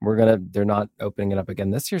 and they're not opening it up again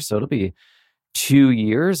this year. So it'll be 2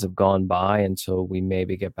 years have gone by until we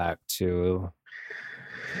maybe get back to.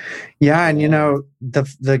 Yeah. And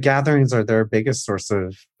the gatherings are their biggest source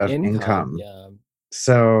of income. Yeah.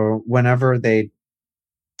 So whenever they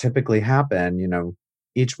typically happen,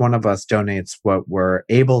 each one of us donates what we're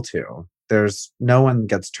able to. There's no one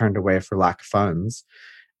gets turned away for lack of funds.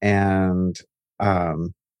 And,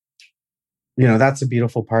 that's a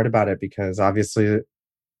beautiful part about it, because obviously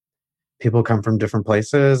people come from different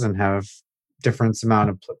places and have different amount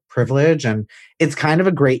of privilege. And it's kind of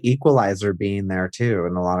a great equalizer being there too,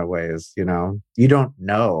 in a lot of ways. You don't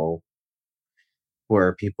know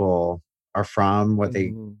where people are from, what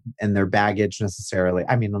they and their baggage necessarily.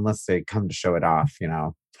 I mean, unless they come to show it off,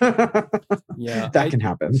 Yeah, that can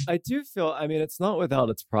happen. I do feel, it's not without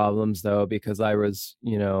its problems though, because I was,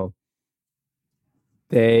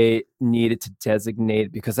 they needed to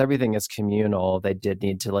designate, because everything is communal. They did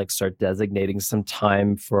need to start designating some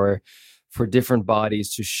time for different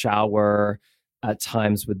bodies to shower at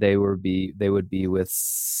times when they would be with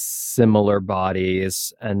similar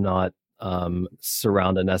bodies and not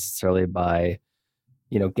surrounded necessarily by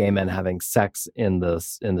gay men having sex in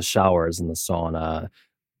the showers in the sauna.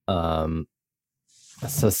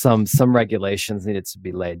 So some regulations needed to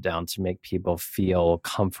be laid down to make people feel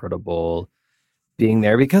comfortable being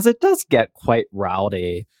there, because it does get quite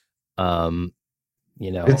rowdy.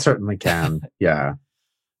 It certainly can. Yeah.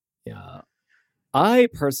 Yeah. I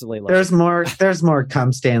personally like. There's more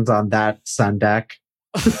cum stands on that sun deck.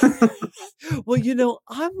 Well,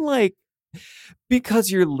 I'm because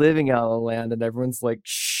you're living out on land and everyone's like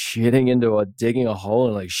digging a hole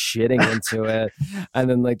and like shitting into it, and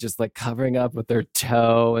then like just like covering up with their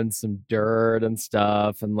toe and some dirt and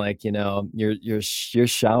stuff, and like you're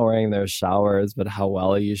showering their showers, but how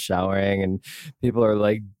well are you showering? And people are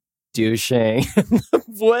like douching.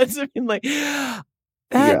 What I mean, like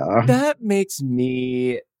Yeah. that makes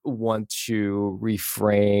me want to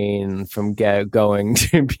refrain from going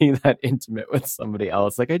to be that intimate with somebody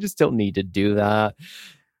else. Like I just don't need to do that.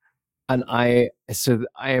 And I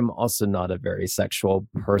am also not a very sexual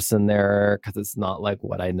person there, because it's not like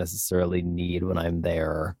what I necessarily need when I'm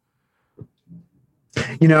there.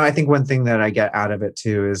 I think one thing that I get out of it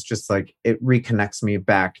too is just like it reconnects me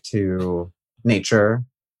back to nature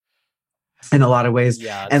in a lot of ways.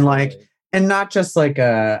 Yeah, And totally. like, and not just like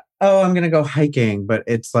I'm gonna go hiking, but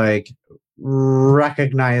it's like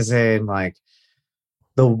recognizing like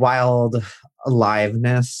the wild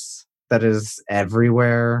aliveness that is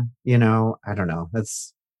everywhere. I don't know.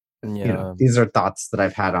 That's Yeah. these are thoughts that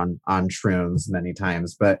I've had on shrooms many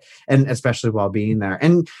times, and especially while being there.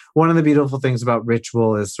 And one of the beautiful things about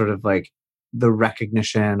ritual is sort of like the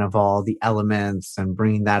recognition of all the elements and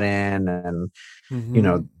bringing that in. And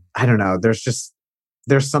I don't know, there's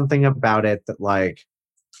something about it that, like,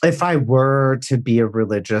 if I were to be a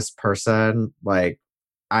religious person, like,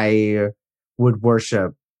 I would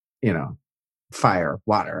worship, fire,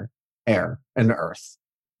 water, air, and earth.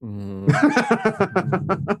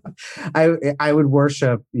 I would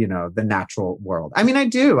worship, the natural world. I mean, I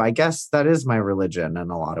do. I guess that is my religion in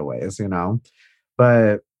a lot of ways,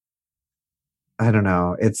 but I don't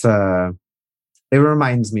know. It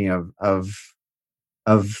reminds me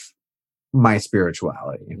of my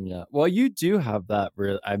spirituality. Yeah. Well, you do have that.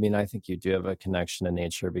 I mean, I think you do have a connection to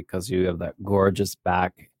nature because you have that gorgeous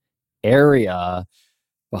back area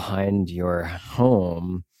behind your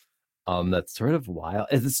home. That's sort of wild.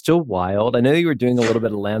 Is it still wild? I know you were doing a little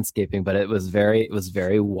bit of landscaping, but it was very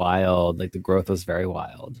wild. Like the growth was very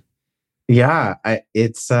wild. Yeah,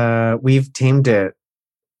 we've tamed it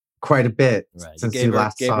quite a bit since you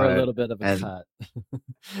last saw it. Gave her a little bit of a cut.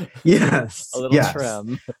 Yes, a little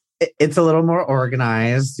trim. It's a little more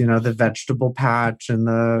organized, the vegetable patch and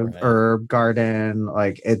the herb garden.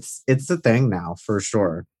 Like it's the thing now for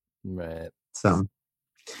sure. Right. So,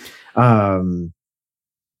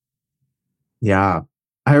 yeah,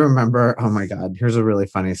 I remember. Oh my God, here's a really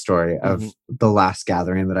funny story of the last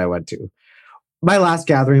gathering that I went to. My last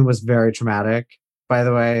gathering was very traumatic, by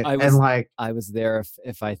the way. I was there.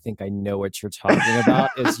 If I think I know what you're talking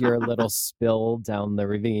about, is your little spill down the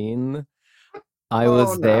ravine. I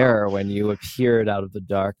was there when you appeared out of the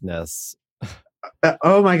darkness.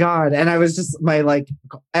 Oh my God. And I was just,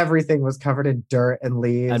 everything was covered in dirt and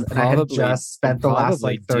leaves. And I had just spent the last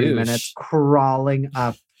 30 minutes crawling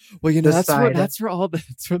up. Well, that's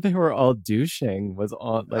where they were all douching, was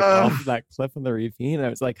on off of that cliff on the ravine. I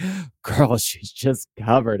was like, girl, she's just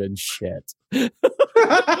covered in shit.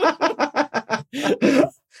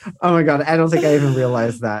 Oh my God. I don't think I even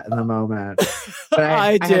realized that in the moment. But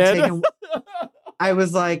I did. I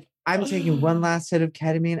was like, I'm taking one last hit of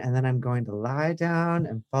ketamine and then I'm going to lie down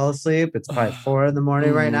and fall asleep. It's probably 4 a.m.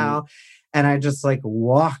 right now. And I just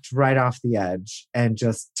walked right off the edge and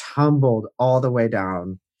just tumbled all the way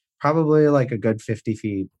down, probably a good 50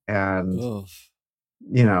 feet. And,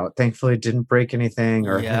 thankfully didn't break anything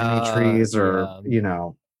or hit any trees or,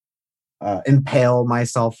 impale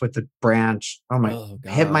myself with a branch.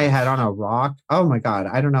 Hit my head on a rock. Oh my God.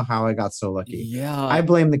 I don't know how I got so lucky. Yeah. I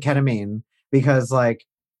blame the ketamine because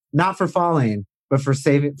not for falling, but for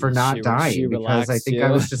not dying, because I think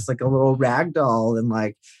I was just a little rag doll and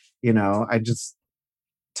I just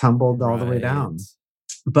tumbled all the way down.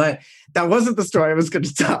 But that wasn't the story I was going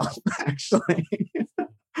to tell, actually.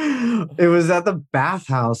 It was at the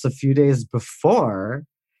bathhouse a few days before,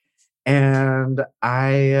 and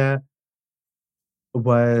I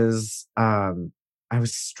was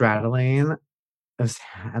straddling this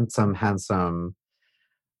handsome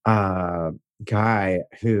guy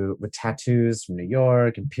who with tattoos from New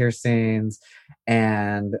York and piercings,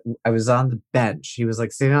 and I was on the bench. He was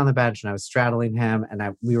sitting on the bench, and I was straddling him,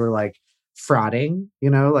 and we were frauding.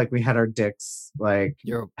 We had our dicks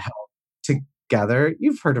held together.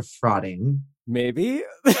 You've heard of frauding, maybe.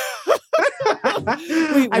 Wait,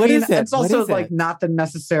 it's also not the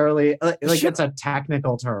necessarily it's a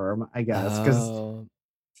technical term, I guess, because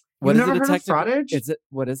you've never heard of fraudage?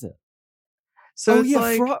 What is it? So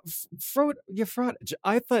fraudage.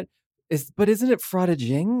 I thought isn't it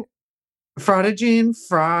fraudaging? Fraudaging,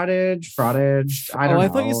 fraudage. I don't know. I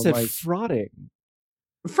thought you said frauding.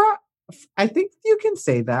 I think you can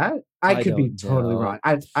say that. I could be don't totally know. wrong.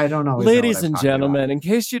 I don't always know what Ladies I'm and talking about. gentlemen, in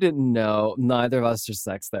case you didn't know, neither of us are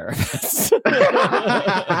sex therapists.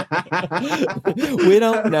 We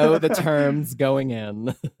don't know the terms going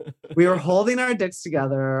in. We were holding our dicks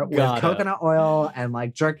together with Got it. coconut oil and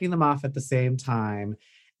like jerking them off at the same time.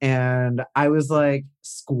 And I was like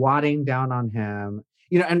squatting down on him,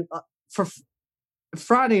 you know, and for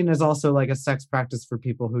frauding is also like a sex practice for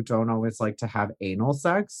people who don't always like to have anal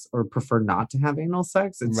sex or prefer not to have anal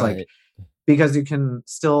sex. It's like Right. because you can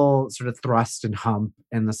still sort of thrust and hump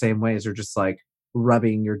in the same ways you're just like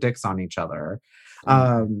rubbing your dicks on each other.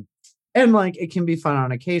 And like it can be fun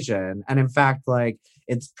on occasion. And in fact, like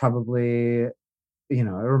it's probably, you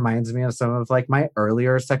know, it reminds me of some of like my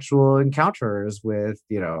earlier sexual encounters with,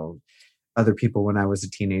 you know, other people when I was a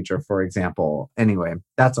teenager, for example. Anyway,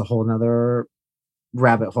 that's a whole nother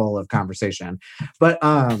rabbit hole of conversation. But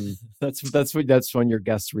that's when your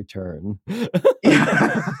guests return.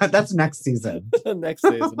 yeah, that's next season. Next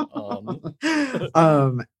season.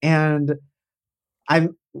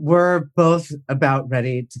 And we're both about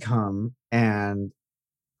ready to come, and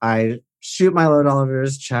I shoot my load all over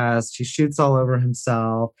his chest. He shoots all over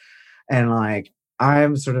himself, and like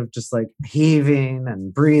I'm sort of just like heaving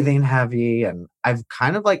and breathing heavy, and I've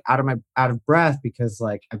kind of like out of breath because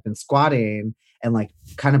like I've been squatting and like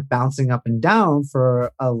kind of bouncing up and down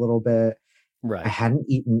for a little bit. Right. I hadn't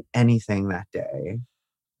eaten anything that day.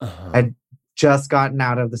 Uh-huh. I'd just gotten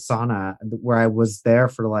out of the sauna where I was there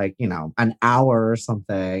for like, you know, an hour or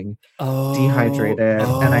something, dehydrated.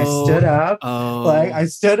 And I stood up, like I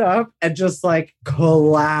stood up and just like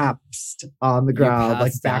collapsed on the ground,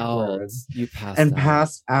 like backwards. You passed and out.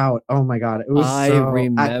 passed out. Oh my God. It was I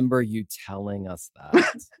remember you telling us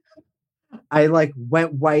that. I like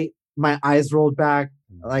went white. My eyes rolled back.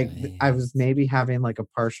 Like Right. I was maybe having like a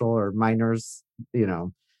partial or minor's, you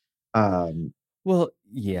know, well,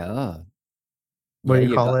 yeah. what do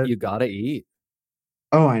you call it? You gotta eat.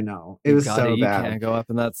 Oh, I know. It was so You bad. can't go up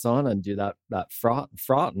in that sauna and do that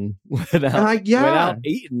frotting without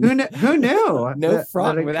eating. Who knew? No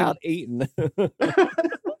frotting without eating.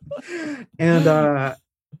 And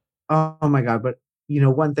oh my God. But you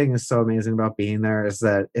know, one thing is so amazing about being there is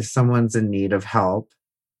that if someone's in need of help,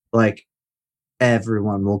 like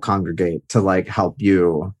everyone will congregate to like help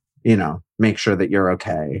you, you know, make sure that you're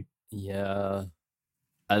okay. Yeah.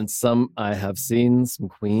 And I have seen some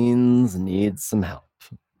queens need some help.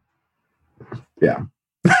 Yeah.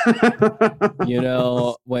 You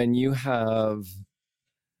know, when you have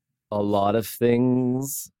a lot of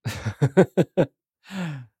things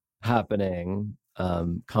happening,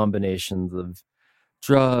 combinations of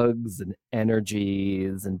drugs and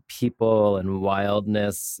energies and people and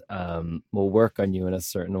wildness will work on you in a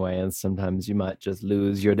certain way, and sometimes you might just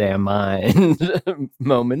lose your damn mind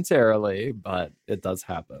momentarily, but it does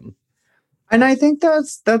happen. And I think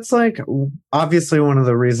that's like obviously one of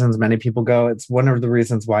the reasons many people go. It's one of the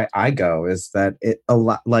reasons why I go is that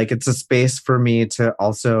it's a space for me to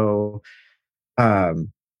also not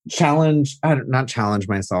challenge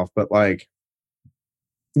myself, but like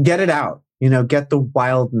get it out, you know, get the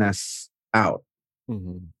wildness out.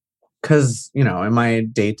 Because, you know, in my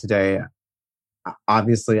day to day,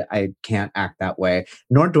 obviously I can't act that way,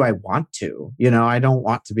 nor do I want to. You know, I don't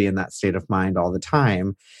want to be in that state of mind all the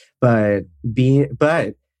time, but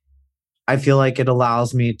I feel like it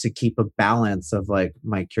allows me to keep a balance of like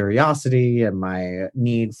my curiosity and my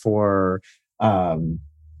need for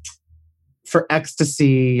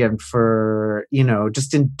ecstasy and for, you know,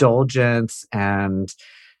 just indulgence and,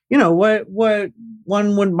 you know, what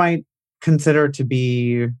one might consider to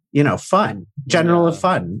be, you know, fun, of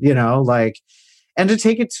fun, you know, like, and to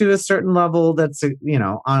take it to a certain level that's, you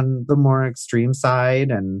know, on the more extreme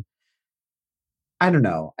side. And I don't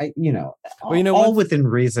know, all within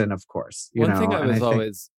reason, of course. One thing I was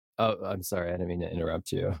always, I'm sorry, I didn't mean to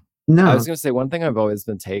interrupt you. No. I was going to say one thing I've always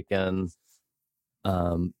been taken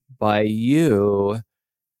by you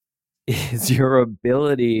is your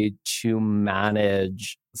ability to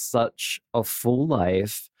manage such a full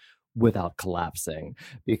life without collapsing,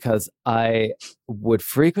 because I would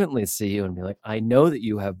frequently see you and be like, I know that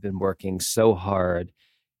you have been working so hard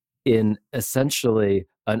in essentially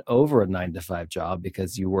over a 9-to-5 job,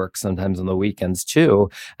 because you work sometimes on the weekends too.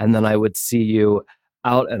 And then I would see you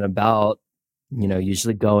out and about, you know,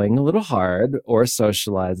 usually going a little hard or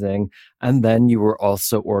socializing. And then you were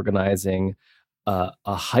also organizing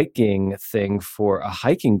a hiking thing for a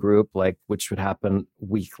hiking group, like, which would happen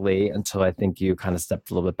weekly until I think you kind of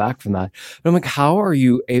stepped a little bit back from that. But I'm like, how are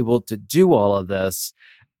you able to do all of this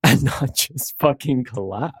and not just fucking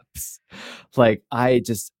collapse? Like, I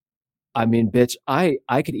mean, bitch, I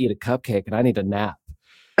could eat a cupcake and I need a nap.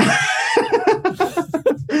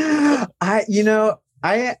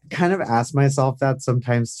 I kind of ask myself that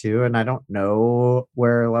sometimes too, and I don't know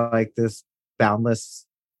where like this boundless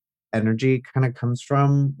energy kind of comes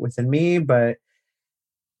from within me, but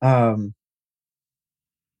um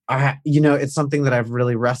it's something that I've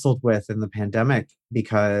really wrestled with in the pandemic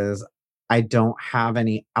because I don't have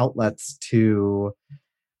any outlets to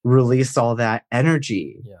release all that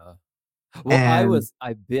energy. Yeah. Well, And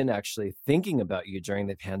I've been actually thinking about you during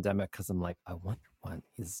the pandemic because I'm like, I wonder what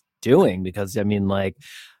he's doing. Because I mean, like,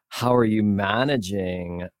 how are you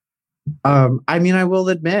managing? I mean, I will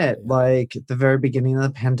admit, Yeah. like at the very beginning of the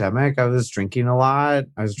pandemic, I was drinking a lot.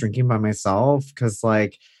 I was drinking by myself because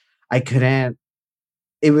like I couldn't,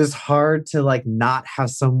 it was hard to like not have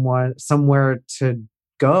someone somewhere to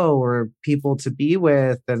go or people to be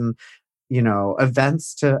with and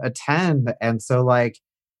events to attend. And so like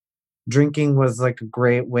drinking was like a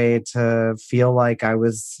great way to feel like I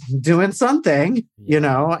was doing something,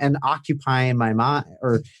 Yeah. and occupying my mind,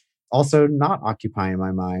 or also not occupying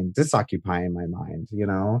my mind, disoccupying my mind,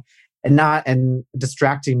 and not and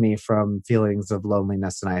distracting me from feelings of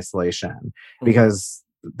loneliness and isolation Mhm. because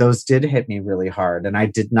those did hit me really hard. And I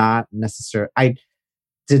did not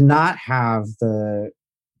have the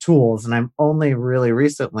tools. And I'm only really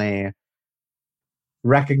recently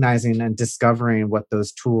recognizing and discovering what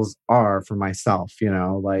those tools are for myself,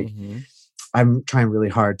 like Mhm. I'm trying really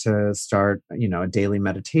hard to start, a daily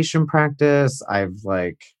meditation practice.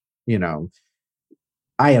 You know,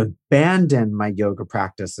 I abandoned my yoga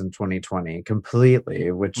practice in 2020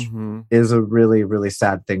 completely, which Mhm. is a really, really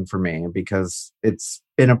sad thing for me because it's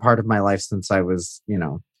been a part of my life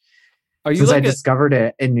Are you since I like a discovered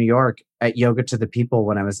it in New York at Yoga to the People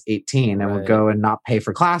when I was 18 and would right? go and not pay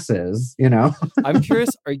for classes. I'm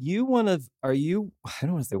curious, are you I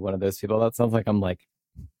don't want to say one of those people. That sounds like I'm like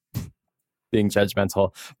being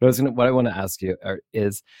judgmental. But what I want to ask you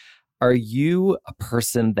is are you a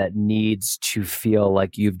person that needs to feel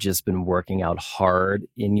like you've just been working out hard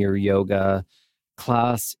in your yoga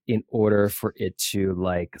class in order for it to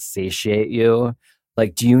like satiate you?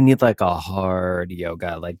 Like, do you need like a hard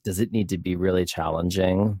yoga? Like, does it need to be really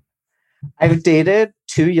challenging? I've dated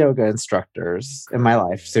two yoga instructors in my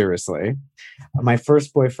life, Great. seriously. My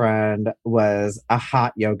first boyfriend was a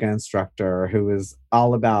hot yoga instructor who was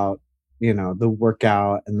all about, the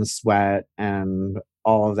workout and the sweat and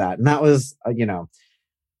all of that. And that was,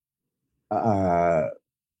 uh,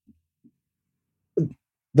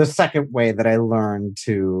 the second way that I learned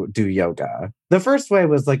to do yoga. The first way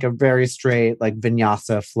was like a very straight, like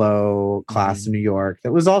vinyasa flow class in Mm-hmm. New York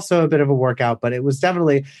that was also a bit of a workout, but it was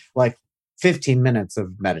definitely like 15 minutes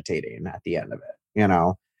of meditating at the end of it,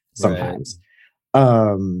 Right. sometimes.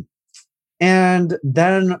 Um, and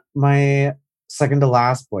then my second to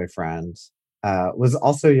last boyfriend was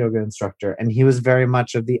also a yoga instructor, and he was very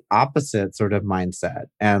much of the opposite sort of mindset,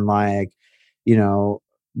 and like, you know,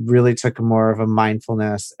 really took more of a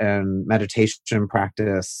mindfulness and meditation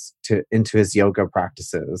practice to into his yoga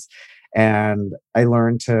practices, and I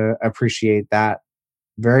learned to appreciate that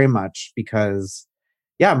very much because,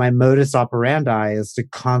 yeah, my modus operandi is to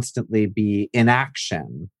constantly be in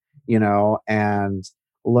action, and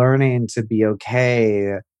learning to be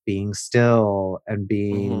okay being still and Mm-hmm.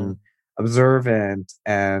 being observant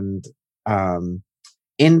and um,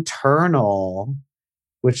 internal,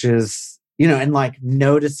 which is, and like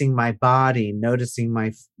noticing my body, noticing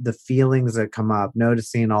the feelings that come up,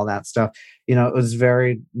 noticing all that stuff. It was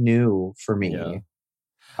very new for Yeah. me.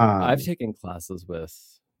 I've Um, taken classes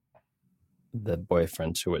with the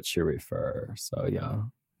boyfriend to which you refer. So yeah,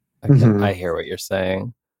 I mhm. hear what you're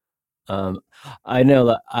saying. Um, I know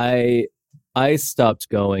that I stopped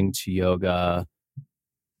going to yoga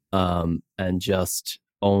and just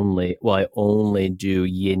I only do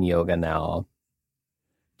yin yoga now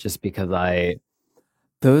just because I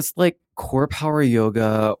those like core power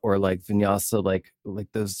yoga or like vinyasa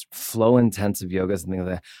like those flow intensive yogas and things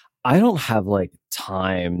like that. I don't have like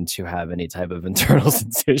time to have any type of internal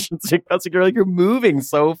sensations because you're moving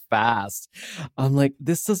so fast. I'm like,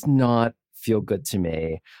 this does not feel good to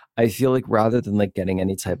me. I feel like rather than like getting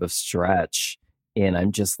any type of stretch in,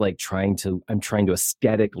 I'm trying to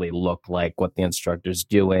aesthetically look like what the instructor's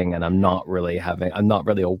doing, and I'm not really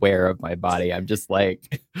aware of my body. I'm just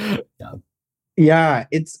like, yeah. Yeah,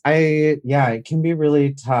 it can be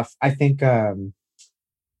really tough. I think I've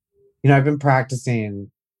been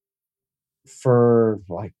practicing for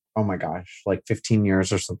like, oh my gosh, like 15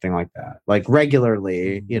 years or something like that. Like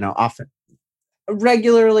regularly, Mhm. often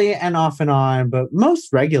regularly and off and on, but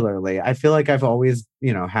most regularly. I feel like I've always,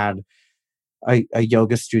 had a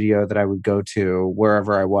yoga studio that I would go to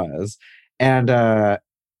wherever I was. And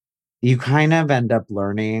you kind of end up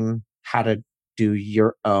learning. how to do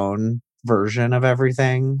your own version of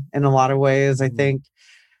everything in a lot of ways, I think.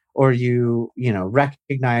 Or you know,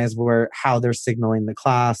 recognize where how they're signaling the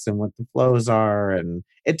class and what the flows are. And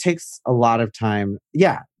it takes a lot of time.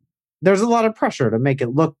 Yeah, there's a lot of pressure to make it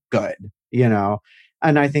look good, you know.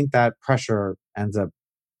 And I think that pressure ends up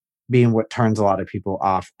being what turns a lot of people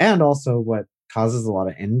off and also what causes a lot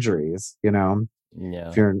of injuries, you know. Yeah.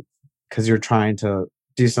 If you're because you're trying to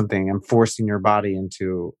do something and forcing your body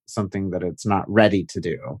into something that it's not ready to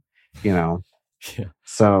do, you know. Yeah.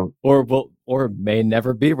 So or may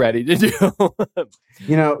never be ready to do.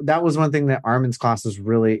 you know, that was one thing that Armin's class was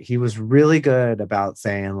he was really good about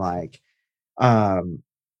saying, like, um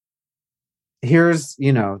here's,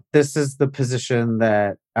 you know, this is the position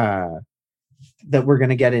that that we're going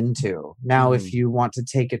to get into now. If you want to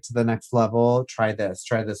take it to the next level, try this,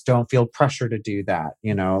 don't feel pressure to do that,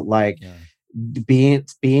 you know. Like,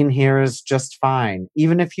 being here is just fine.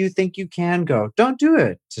 Even if you think you can go, don't do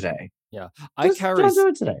it today. Yeah. Don't do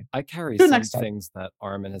it today. I carry Do it some next time. things that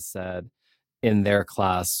Armin has said in their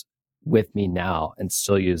class with me now and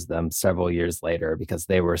still use them several years later because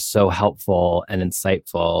they were so helpful and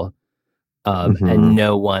insightful. And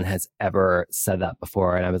no one has ever said that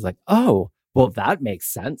before. And I was like, oh, well, that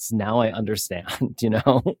makes sense. Now I understand, you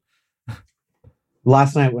know?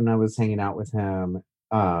 Last night when I was hanging out with him,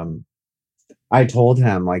 I told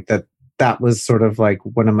him, like, that was sort of like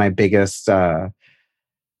one of my biggest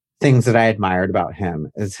things that I admired about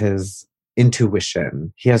him is his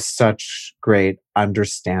intuition. He has such great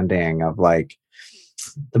understanding of, like,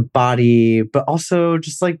 the body, but also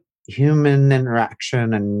just like human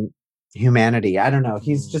interaction and humanity. I don't know.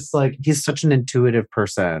 He's just like, he's such an intuitive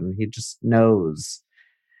person. He just knows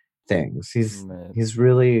things. He's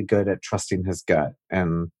really good at trusting his gut.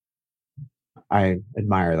 And I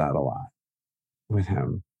admire that a lot with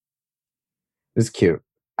him. It was cute.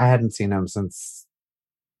 I hadn't seen him since,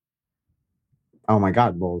 oh my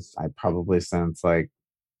God, well, I probably since like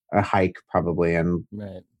a hike probably in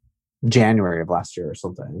January of last year or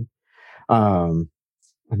something. And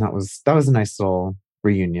that was a nice little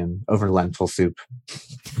reunion over lentil soup.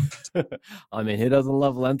 I mean, who doesn't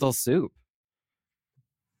love lentil soup?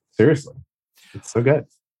 Seriously, it's so good.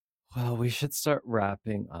 Well, we should start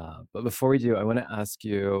wrapping up. But before we do, I want to ask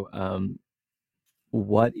you,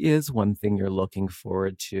 what is one thing you're looking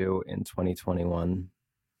forward to in 2021?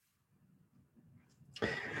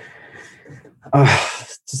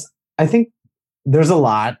 I think there's a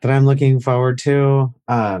lot that I'm looking forward to.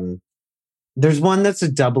 There's one that's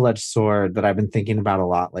a double-edged sword that I've been thinking about a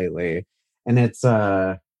lot lately. And it's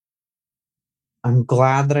I'm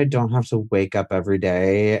glad that I don't have to wake up every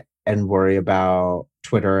day and worry about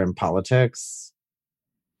Twitter and politics.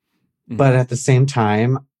 Mm-hmm. But at the same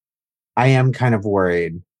time, I am kind of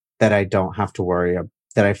worried that I don't have to worry,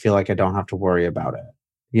 that I feel like I don't have to worry about it,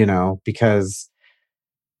 you know, because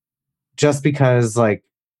like,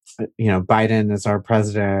 you know, Biden is our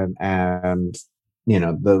president and, you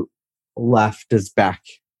know, the left is back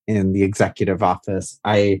in the executive office.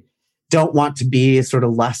 I don't want to be sort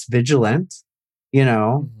of less vigilant, you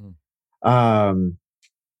know,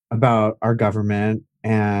 about our government.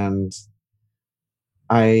 And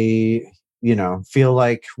I, you know, feel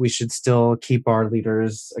like we should still keep our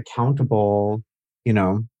leaders accountable, you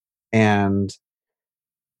know, and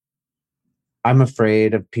I'm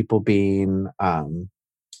afraid of people being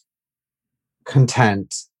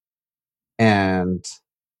content and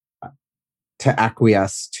to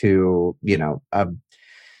acquiesce to, you know, a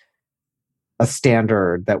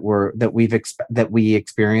standard that we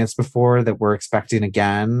experienced before, that we're expecting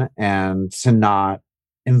again, and to not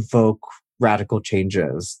invoke radical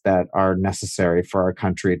changes that are necessary for our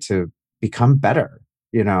country to become better,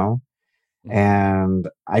 you know. And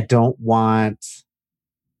I don't want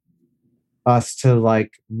us to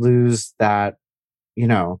like lose that, you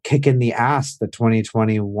know, kick in the ass that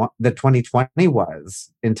 2020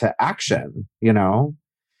 was into action, you know.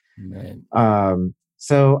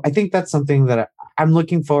 So I think that's something that I'm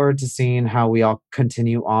looking forward to seeing, how we all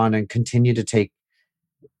continue on and continue to take,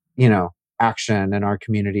 you know, action in our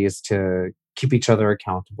communities to keep each other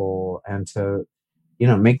accountable and to, you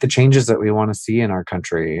know, make the changes that we want to see in our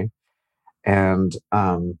country. And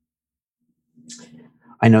I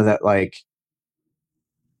know that, like,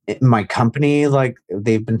 my company, like,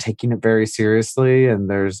 they've been taking it very seriously, and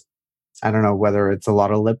there's, I don't know whether it's a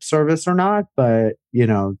lot of lip service or not, but, you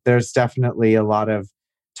know, there's definitely a lot of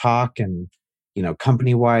talk and, you know,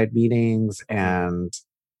 company-wide meetings and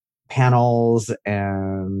panels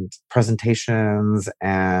and presentations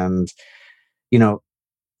and, you know,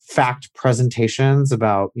 fact presentations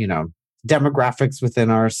about, you know, demographics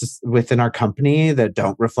within our company that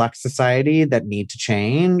don't reflect society, that need to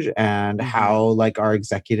change, and how like our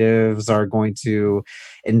executives are going to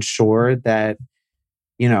ensure that,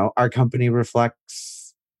 you know, our company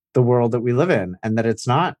reflects the world that we live in, and that it's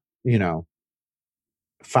not, you know,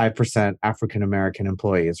 5% African American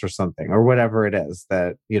employees or something, or whatever it is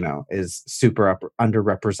that, you know, is super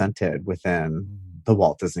underrepresented within the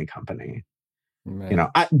Walt Disney Company. Right. You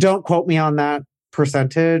know, don't quote me on that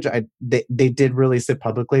percentage. They did release it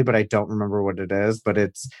publicly, but I don't remember what it is, but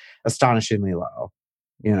it's astonishingly low,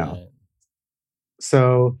 you know. Right.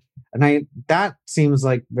 So, and that seems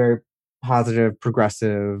like very positive,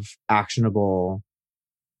 progressive, actionable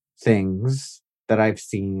things that I've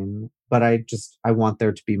seen, but I want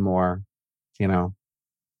there to be more, you know.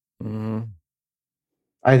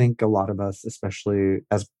 I think a lot of us, especially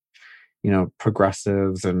as, you know,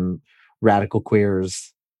 progressives and radical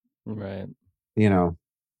queers, right, you know,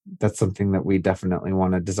 that's something that we definitely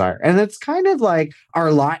want to desire. And it's kind of like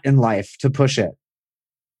our lot in life to push it.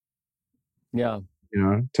 Yeah. You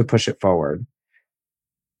know, to push it forward.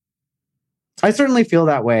 I certainly feel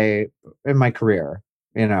that way in my career,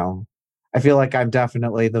 you know. I feel like I'm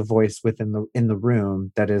definitely the voice in the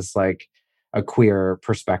room that is like a queer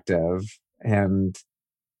perspective, and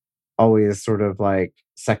always sort of like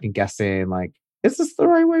second guessing, like, is this the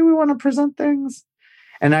right way we want to present things?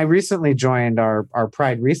 And I recently joined our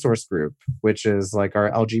Pride resource group, which is like our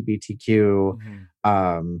LGBTQ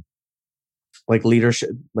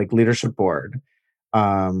leadership board,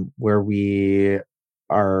 where we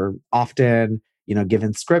are often, you know,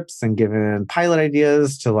 given scripts and given pilot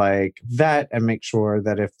ideas to like vet and make sure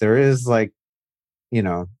that if there is like, you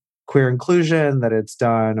know, queer inclusion, that it's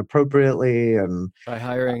done appropriately and by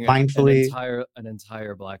hiring mindfully an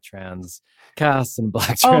entire Black trans cast and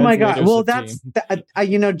Black trans. Oh my God. Well, that's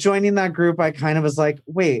you know, joining that group, I kind of was like,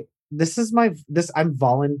 wait, I'm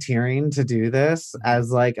volunteering to do this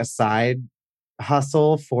as like a side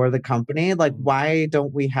hustle for the company. Like, why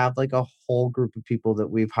don't we have like a whole group of people that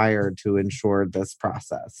we've hired to ensure this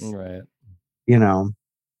process? Right. You know,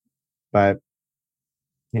 but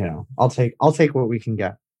you know, I'll take what we can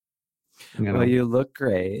get. You know? Well, you look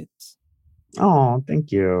great. Oh,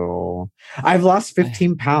 thank you. I've lost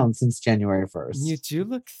 15 pounds since January 1st. You do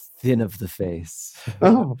look thin of the face.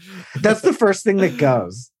 Oh, that's the first thing that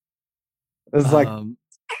goes. It's like,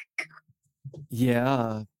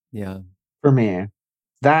 yeah. For me,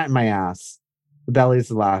 that and my ass. The belly's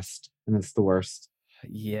the last, and it's the worst.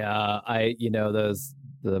 Yeah,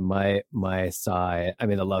 my side. I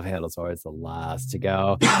mean, the love handle's always the last to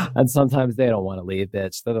go, and sometimes they don't want to leave,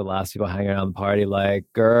 bitch. They're the last people hanging around the party. Like,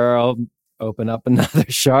 girl, open up another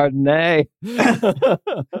Chardonnay,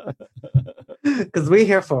 because we're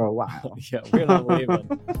here for a while. Yeah, we're not leaving.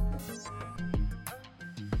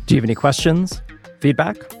 Do you have any questions,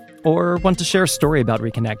 feedback, or want to share a story about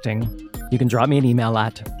reconnecting? You can drop me an email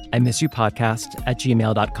at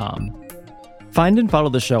imissyoupodcast@gmail.com. Find and follow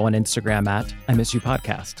the show on Instagram at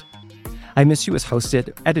imissyoupodcast. I Miss You is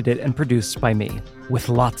hosted, edited, and produced by me, with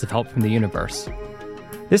lots of help from the universe.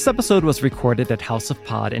 This episode was recorded at House of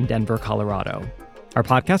Pod in Denver, Colorado. Our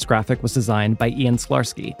podcast graphic was designed by Ian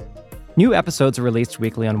Slarsky. New episodes are released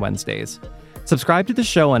weekly on Wednesdays. Subscribe to the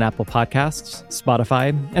show on Apple Podcasts,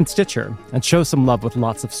 Spotify, and Stitcher, and show some love with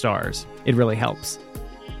lots of stars. It really helps.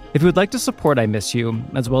 If you would like to support I Miss You,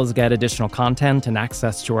 as well as get additional content and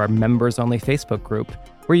access to our members-only Facebook group,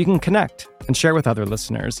 where you can connect and share with other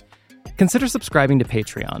listeners, consider subscribing to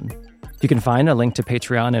Patreon. You can find a link to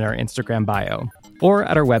Patreon in our Instagram bio, or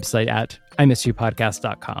at our website at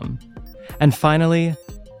imissyouPodcast.com. And finally,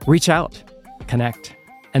 reach out, connect,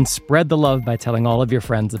 and spread the love by telling all of your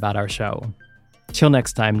friends about our show. Till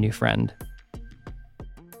next time, new friend.